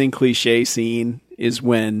amazing cliche scene is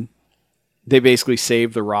when they basically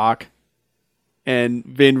save the Rock, and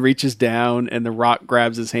Vin reaches down and the Rock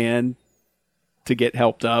grabs his hand to get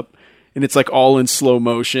helped up, and it's like all in slow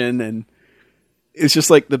motion, and it's just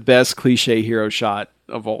like the best cliche hero shot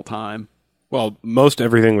of all time. Well, most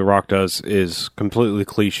everything The Rock does is completely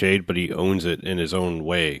cliched, but he owns it in his own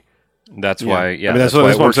way. that's why. Yeah, I mean, that's what, why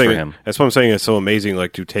that's it what I'm works for saying. him. That's what I'm saying. It's so amazing,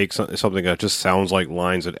 like to take something that just sounds like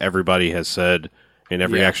lines that everybody has said in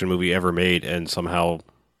every Yeah. action movie ever made, and somehow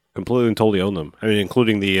completely and totally own them. I mean,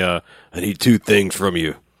 including the "I need two things from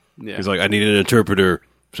you." Yeah. He's like, "I need an interpreter,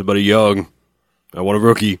 somebody young. I want a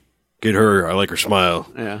rookie. Get her. I like her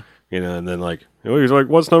smile." Yeah. You know, and then he's like,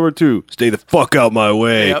 "What's number two? Stay the fuck out my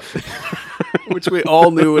way." Yep. Which we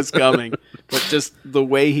all knew was coming, but just the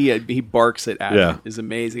way he barks it at Yeah. him is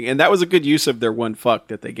amazing, and that was a good use of their one fuck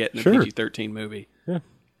that they get in a Sure. PG-13 movie. Yeah,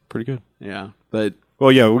 pretty good. Yeah, but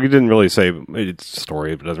Well, yeah, we didn't really say it's a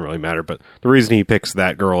story, but it doesn't really matter. But the reason he picks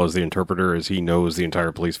that girl as the interpreter is he knows the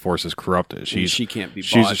entire police force is corrupt. she can't be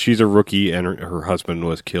bought. She's a rookie, and her husband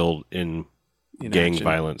was killed in gang action.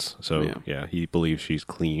 violence. So Yeah. yeah, he believes she's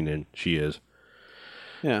clean, and she is.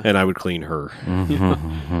 Yeah, And I would clean her.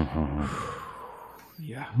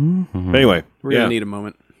 yeah. Anyway, We're yeah. gonna need a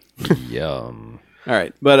moment. Yum. All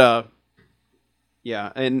right, but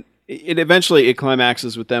yeah, and it eventually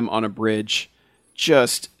climaxes with them on a bridge,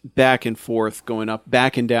 just back and forth, going up,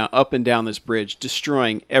 back and down, up and down this bridge,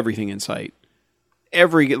 destroying everything in sight.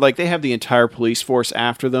 they have the entire police force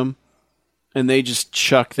after them, and they just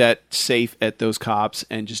chuck that safe at those cops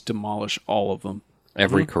and just demolish all of them.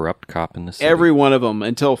 Every corrupt cop in the city. Every one of them,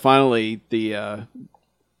 until finally the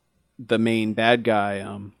main bad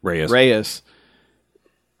guy, Reyes,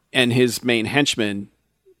 and his main henchmen,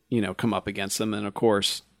 come up against them, and of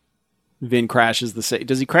course, Vin crashes the safe.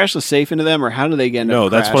 Does he crash the safe into them, or how do they get? No,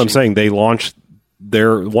 that's what I'm saying. They launched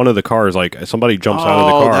one of the cars. Like somebody jumps out of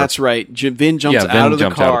the car. Oh, that's right. Vin jumps out of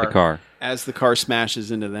the car as the car smashes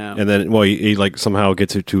into them, and then he like somehow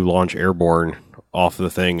gets it to launch airborne off the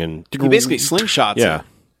thing, and he basically slingshots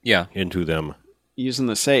it into them using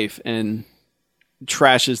the safe and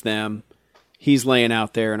trashes them. He's laying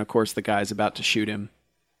out there, and of course the guy's about to shoot him,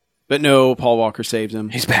 but no, Paul Walker saves him.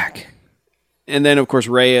 He's back. And then, of course,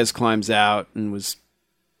 Reyes climbs out and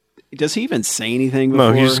does he even say anything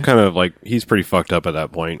before? No, he's kind of like, he's pretty fucked up at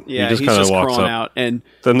that point. Yeah, he just kind of walks up. Out, and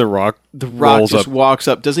then The Rock just walks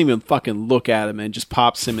up, doesn't even fucking look at him, and just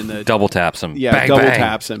pops him in the... Double taps him. Yeah, bang, double bang.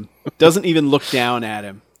 taps him. Doesn't even look down at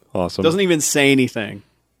him. Awesome. Doesn't even say anything.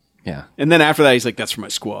 Yeah. And then after that, he's like, that's for my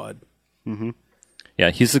squad. Mm-hmm.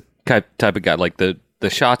 Yeah, he's the type of guy, like the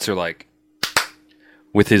shots are like,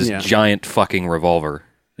 with his giant fucking revolver.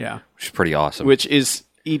 Yeah. Which is pretty awesome. Which is...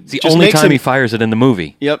 It's the only time he fires it in the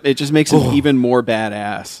movie. Yep, it just makes him even more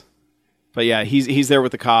badass. But yeah, he's there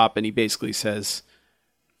with the cop, and he basically says,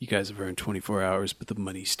 "You guys have earned 24 hours, but the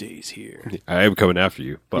money stays here." I am coming after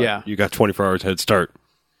you, but you got 24 hours head start.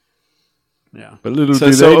 Yeah, but little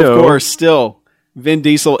do they know. Of course, still Vin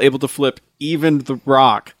Diesel able to flip even The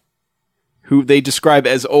Rock, who they describe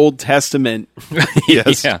as Old Testament.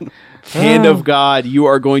 Yes, hand of God. You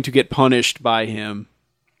are going to get punished by him.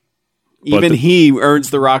 Even he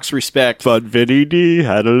earns The Rock's respect. But Vinny D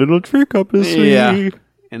had a little trick up his sleeve. Yeah.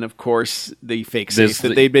 And of course, the fake safe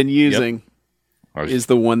that they've been using is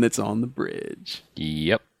the one that's on the bridge.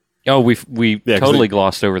 Yep. Oh, we totally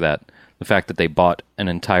glossed over that. The fact that they bought an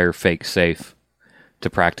entire fake safe to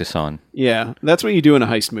practice on. Yeah. That's what you do in a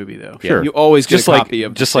heist movie, though. Sure. You always get a copy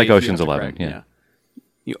of just like Ocean's 11. Yeah.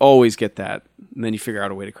 You always get that, and then you figure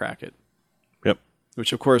out a way to crack it. Yep.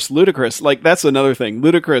 Which, of course, Ludacris, that's another thing.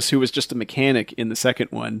 Ludacris, who was just a mechanic in the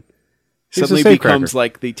second one, suddenly becomes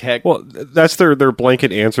like the tech. Well, that's their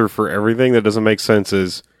blanket answer for everything that doesn't make sense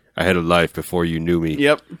is, I had a life before you knew me.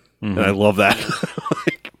 Yep. Mm-hmm. And I love that.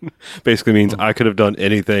 Basically means I could have done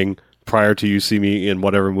anything prior to you see me in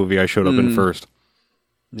whatever movie I showed up in first.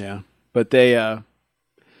 Yeah. But they,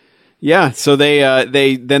 so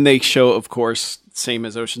they show, of course, same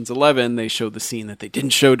as Ocean's 11, they show the scene that they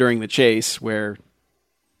didn't show during the chase where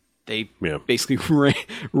they basically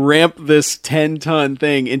ramp this 10-ton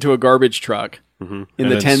thing into a garbage truck in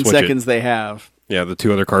the 10 seconds they have. Yeah, the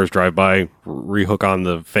two other cars drive by, rehook on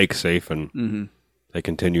the fake safe, and they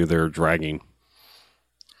continue their dragging.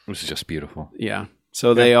 It was just beautiful. Yeah.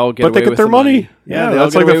 So they all get away with But they get their money. Yeah,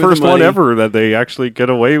 that's like the first one ever that they actually get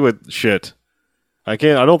away with shit. I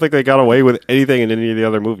don't think they got away with anything in any of the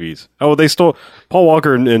other movies. Oh, they stole... Paul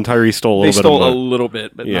Walker and Tyrese stole a little bit of money. They stole a little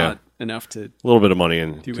bit, but not enough to... A little bit of money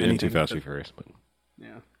in Too Fast and Furious. But.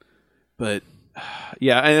 Yeah. But,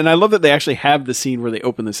 yeah, and I love that they actually have the scene where they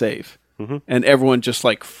open the safe. Mm-hmm. And everyone just,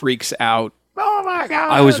 freaks out. Oh, my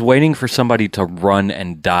God! I was waiting for somebody to run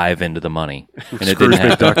and dive into the money. And it didn't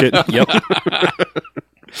happen. Yep.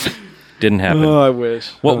 Didn't happen. Oh, I wish.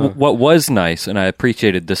 What was nice, and I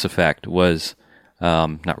appreciated this effect, was...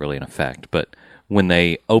 not really an effect, but when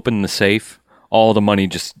they opened the safe, all the money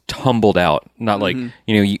just tumbled out. Not like,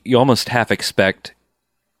 you almost half expect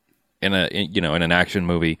in an action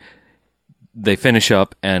movie, they finish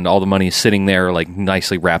up and all the money is sitting there like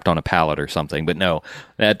nicely wrapped on a pallet or something. But no,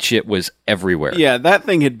 that shit was everywhere. Yeah, that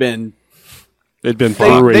thing had been...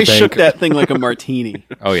 They shook that thing like a martini.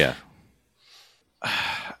 Oh, yeah.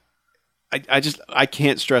 I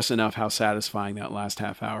can't stress enough how satisfying that last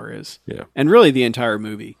half hour is. Yeah. And really the entire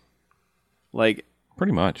movie.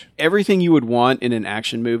 Pretty much. Everything you would want in an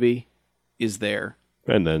action movie is there.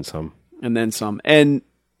 And then some. And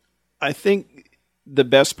I think the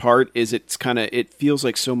best part is it feels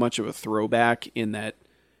like so much of a throwback in that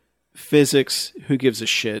physics, who gives a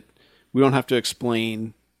shit? We don't have to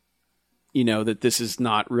explain, that this is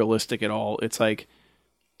not realistic at all. It's like,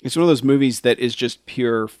 it's one of those movies that is just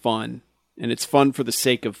pure fun. And it's fun for the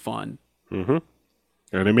sake of fun. Mm-hmm.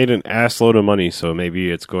 And it made an assload of money, so maybe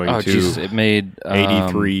it's going to... Jesus, it made...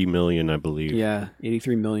 $83 million, I believe. Yeah,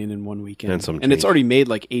 $83 million in one weekend. And it's already made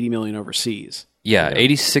like $80 million overseas. Yeah,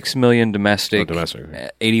 $86 million domestic,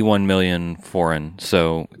 $81 million foreign.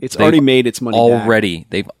 So it's already made its money back.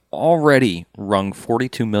 They've already wrung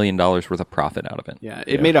 $42 million worth of profit out of it. Yeah,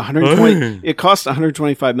 it made 120. It cost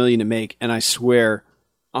 125 million to make, and I swear,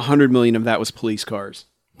 100 million of that was police cars.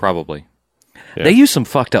 Probably. Yeah. They used some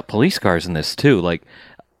fucked up police cars in this too. Like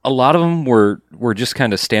a lot of them were just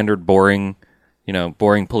kind of standard, boring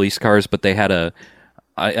police cars. But they had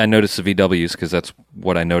I noticed the VWs because that's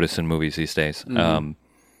what I notice in movies these days.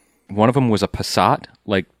 Mm-hmm. One of them was a Passat,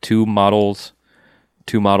 like two models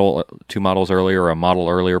earlier, or a model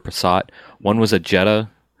earlier Passat. One was a Jetta.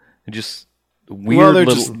 Just weird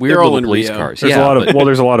little police cars. There's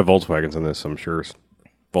a lot of Volkswagens in this. I'm sure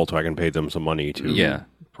Volkswagen paid them some money to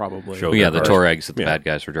probably show the Touaregs that the bad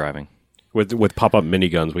guys were driving with pop-up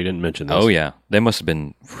miniguns. We didn't mention this. Oh yeah, they must have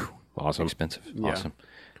been awesome, expensive, awesome.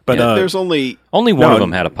 But there's only one of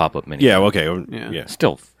them had a pop-up minigun. Yeah, okay, yeah.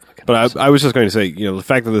 Still. But I was just going to say, the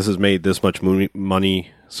fact that this has made this much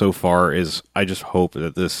money so far is, I just hope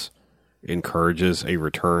that this encourages a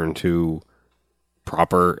return to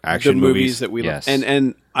proper action movies that we love.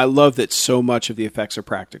 And I love that so much of the effects are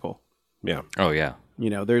practical. Yeah. Oh yeah.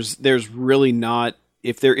 There's really not,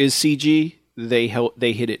 if there is CG, they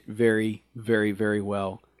hit it very, very, very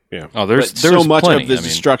well. Yeah. Oh, there's so much plenty. of the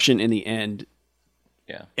destruction in the end.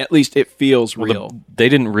 Yeah. At least it feels real. They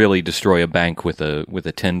didn't really destroy a bank with a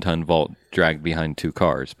 10-ton vault dragged behind two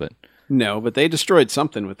cars, but no, but they destroyed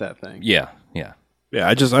something with that thing. Yeah.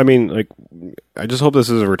 I just hope this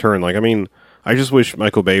is a return. I just wish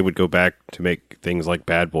Michael Bay would go back to make things like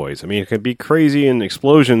Bad Boys. It could be crazy and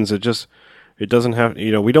explosions. It doesn't have,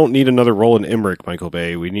 we don't need another Roland Emmerich, Michael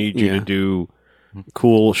Bay. We need you to do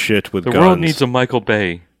cool shit with guns. The world needs a Michael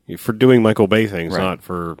Bay. For doing Michael Bay things, not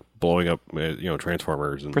for blowing up,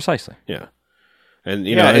 Transformers. And, precisely. Yeah. And,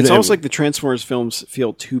 it's almost like the Transformers films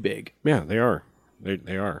feel too big. Yeah, they are.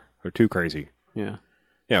 They are. They're too crazy. Yeah.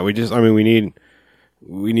 Yeah, we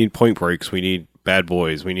need Point Breaks. We need Bad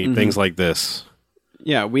Boys. We need things like this.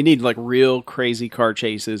 Yeah, we need real crazy car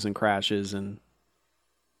chases and crashes and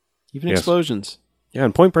even explosions. Yeah,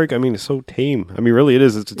 and Point Break, it's so tame. Really it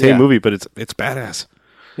is. It's a tame movie, but it's badass.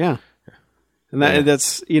 Yeah. And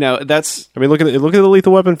that's look at the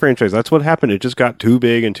Lethal Weapon franchise. That's what happened. It just got too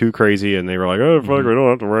big and too crazy, and they were like, "Oh fuck, we don't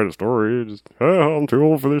have to write a story. Just I'm too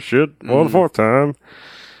old for this shit." Well, the fourth time.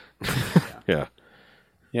 Yeah.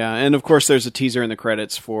 Yeah, and of course, there's a teaser in the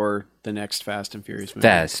credits for the next Fast and Furious movie.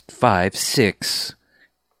 Fast 5, 6.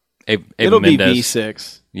 It'll be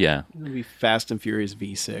V6. Yeah, it'll be Fast and Furious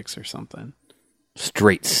V6 or something.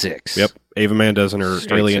 Straight 6. Yep. Ava Mendes and her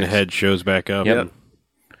alien head shows back up. Yep.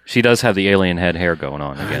 She does have the alien head hair going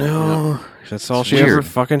on again. No, that's all she ever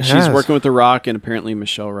fucking has. She's working with The Rock, and apparently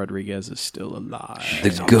Michelle Rodriguez is still alive. The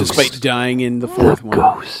ghost. Despite dying in the fourth one.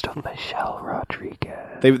 Ghost of Michelle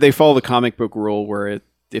Rodriguez. They follow the comic book rule where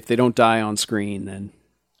if they don't die on screen, then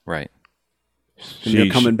right, they're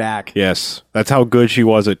coming back. Yes, that's how good she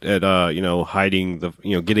was at hiding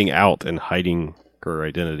getting out and hiding her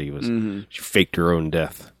identity. She faked her own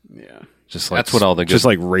death. Yeah, that's what all the good, just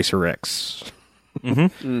like Racer X.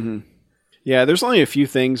 Yeah, there's only a few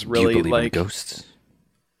things really. Do you believe in ghosts?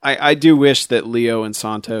 I do wish that Leo and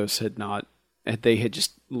Santos had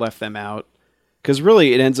just left them out, because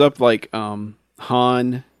really it ends up like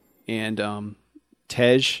Han and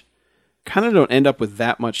Tej kind of don't end up with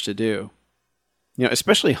that much to do.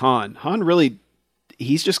 Especially Han. Han really,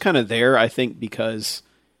 he's just kind of there, I think, because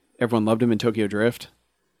everyone loved him in Tokyo Drift.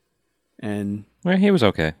 And he was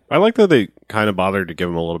okay. I like that they kind of bothered to give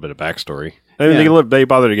him a little bit of backstory. They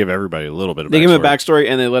bother to give everybody a little bit of backstory. They give him a backstory,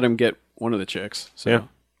 and they let him get one of the chicks. So,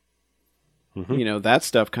 that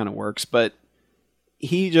stuff kind of works. But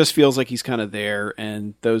he just feels like he's kind of there,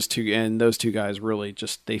 and those two guys really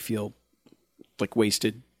just, they feel like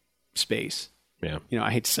wasted space. Yeah.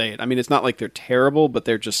 I hate to say it. It's not like they're terrible, but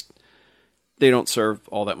they don't serve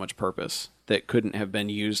all that much purpose that couldn't have been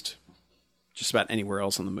used just about anywhere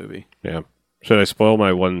else in the movie. Yeah. Should I spoil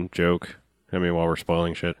my one joke? While we're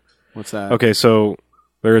spoiling shit. What's that? Okay, so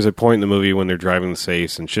there is a point in the movie when they're driving the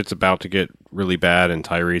Sace and shit's about to get really bad, and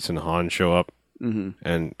Tyrese and Han show up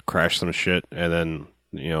and crash some shit, and then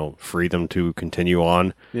free them to continue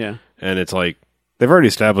on. Yeah, and it's like they've already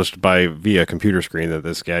established via computer screen that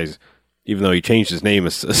this guy's, even though he changed his name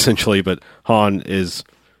essentially, but Han is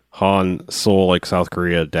Han Seoul, like South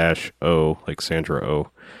Korea -O, like Sandra Oh,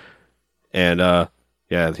 and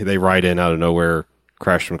they ride in out of nowhere,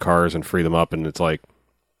 crash some cars, and free them up, and it's like,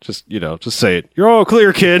 just say it. You're all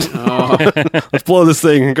clear, kid. Let's blow this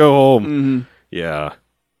thing and go home. Mm-hmm. Yeah,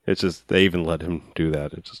 it's just they even let him do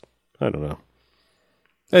that. It just, I don't know.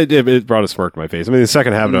 It brought a smirk to my face. The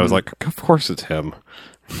second half, I was like, of course it's him.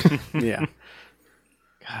 Yeah.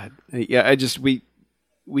 God. Yeah. We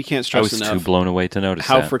we can't I stress was enough too blown away to notice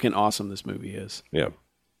how that. freaking awesome this movie is. Yeah.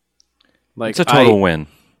 Like It's a total win.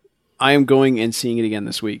 I am going and seeing it again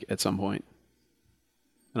this week at some point,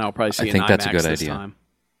 and I'll probably see it in think that's a IMAX good this idea. time.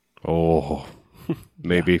 Oh,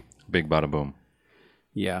 maybe. Big bada boom.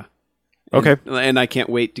 Yeah. Okay. And I can't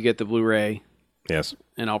wait to get the Blu-ray, Yes.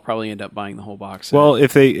 and I'll probably end up buying the whole box set. Well,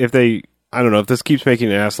 if they, I don't know, if this keeps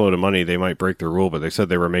making an assload of money, they might break the rule, but they said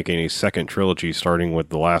they were making a second trilogy starting with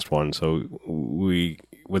the last one, so we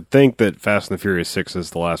would think that Fast and the Furious 6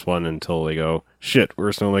 is the last one until they go, shit,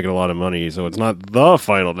 we're still making a lot of money, so it's not the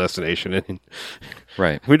final destination. And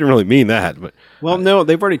Right. we didn't really mean that, but... well, no,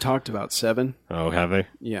 they've already talked about 7. Oh, have they?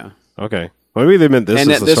 Yeah. Okay. Well, maybe they meant this And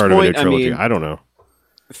is at the this start point, of a I new trilogy. mean- I don't know.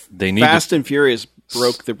 They need Fast and Furious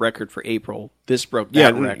broke the record for April. This broke that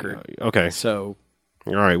Yeah, record. Okay. So,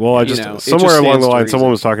 All right. Well, I You just know, it somewhere just along stands the to line, reason.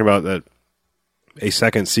 someone was talking about that a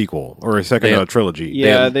second sequel or a second They- trilogy.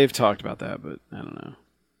 yeah, they've talked about that, but I don't know.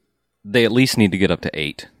 they at least need to get up to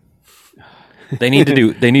 8. They need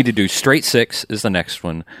to do straight 6 is the next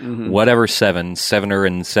one. Mm-hmm. Whatever 7, 7er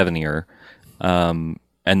and 7-er,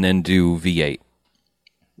 and then do V8.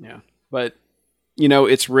 Yeah. But, you know,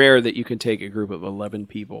 it's rare that you can take a group of 11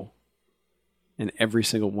 people and every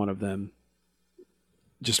single one of them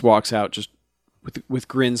just walks out just with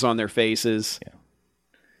grins on their faces. Yeah.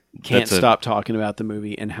 Can't That's a- stop talking about the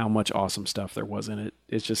movie and how much awesome stuff there was in it.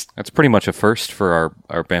 It's just, That's pretty much a first for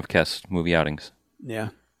our Bamfcast movie outings. yeah.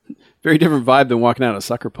 Very different vibe than walking out of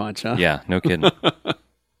Sucker Punch, huh? Yeah, no kidding.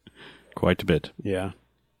 Quite a bit. Yeah.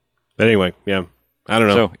 But anyway, yeah. I don't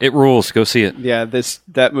know. So it rules. Go see it. Yeah,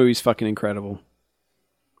 that movie's fucking incredible.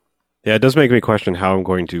 Yeah, it does make me question how I'm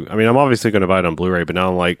going to... I mean, I'm obviously going to buy it on Blu-ray, but now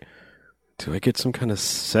I'm like, do I get some kind of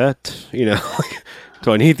set? You know,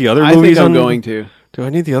 do I need the other I movies think I'm on... going to. Do I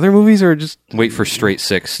need the other movies or just... Wait for straight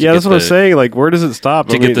 6. to Yeah, get that's what I'm the- saying. Like, where does it stop?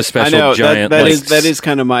 To I get mean, the special I know giant. that like, is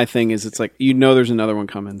kind of my thing. Is it's like there's another one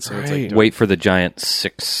coming, so it's Right. like wait for the giant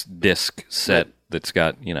 6-disc set that's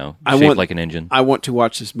got I shaped want- like an engine. I want to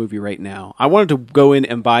watch this movie right now. I wanted to go in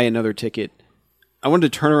and buy another ticket. I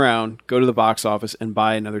wanted to turn around, go to the box office, and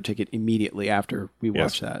buy another ticket immediately after we Yes.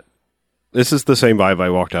 watch that. This is the same vibe I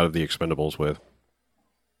walked out of The Expendables with.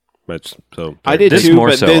 That's, so I did This too, more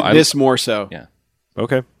but so. this more so. Yeah.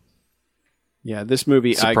 Okay. Yeah, this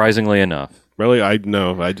movie. Surprisingly enough. Really, I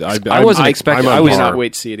know. I wasn't expecting- I'm I on would par. not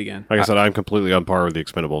wait to see it again. Like I said, I'm completely on par with The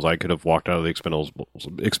Expendables. I could have walked out of The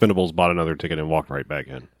Expendables, bought another ticket, and walked right back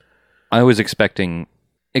in. I was expecting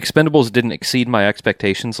Expendables didn't exceed my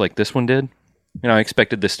expectations like this one did. You know, I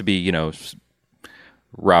expected this to be,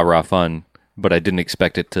 rah-rah fun, but I didn't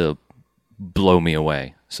expect it to blow me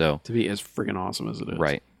away. So, To be as freaking awesome as it is.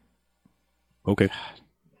 right. Okay.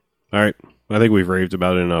 All right. I think we've raved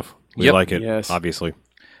about it enough. We Yep. like it, Yes. obviously.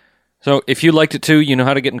 So if you liked it too, you know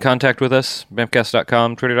how to get in contact with us.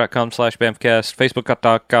 Bamfcast.com, twitter.com/Bamfcast,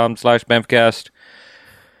 facebook.com/Bamfcast,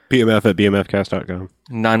 BMF at bmfcast.com.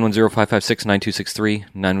 910-556-9263,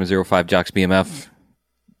 9105-JOCKS-BMF.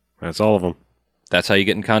 That's all of them. That's how you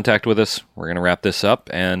get in contact with us. We're going to wrap this up.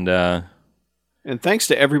 And And thanks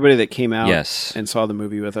to everybody that came out Yes. and saw the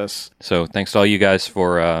movie with us. so thanks to all you guys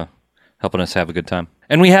for helping us have a good time.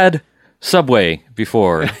 And we had Subway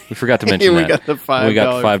before. We forgot to mention We that. got the We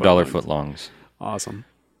got $5 $5 footlongs. Awesome.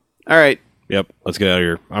 All right. Yep. Let's get out of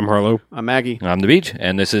here. I'm Harlow. I'm Maggie. I'm The Beach,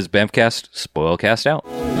 and this is Bamfcast Spoilcast Out.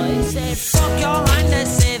 I said, fuck your Honda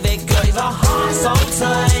Civic, drive a horse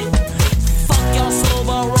outside. Fuck your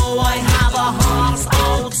Subaru, I have a horse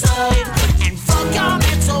outside. And fuck your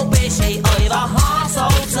Mitsubishi, I have a horse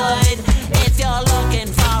outside. If you're looking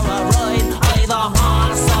for a ride, I have a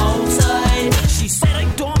horse outside. She said, I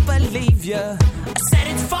don't believe you. I said,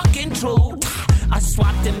 it's fucking true. I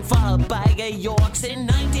swapped him for a bag of Yorks in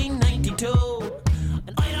 19.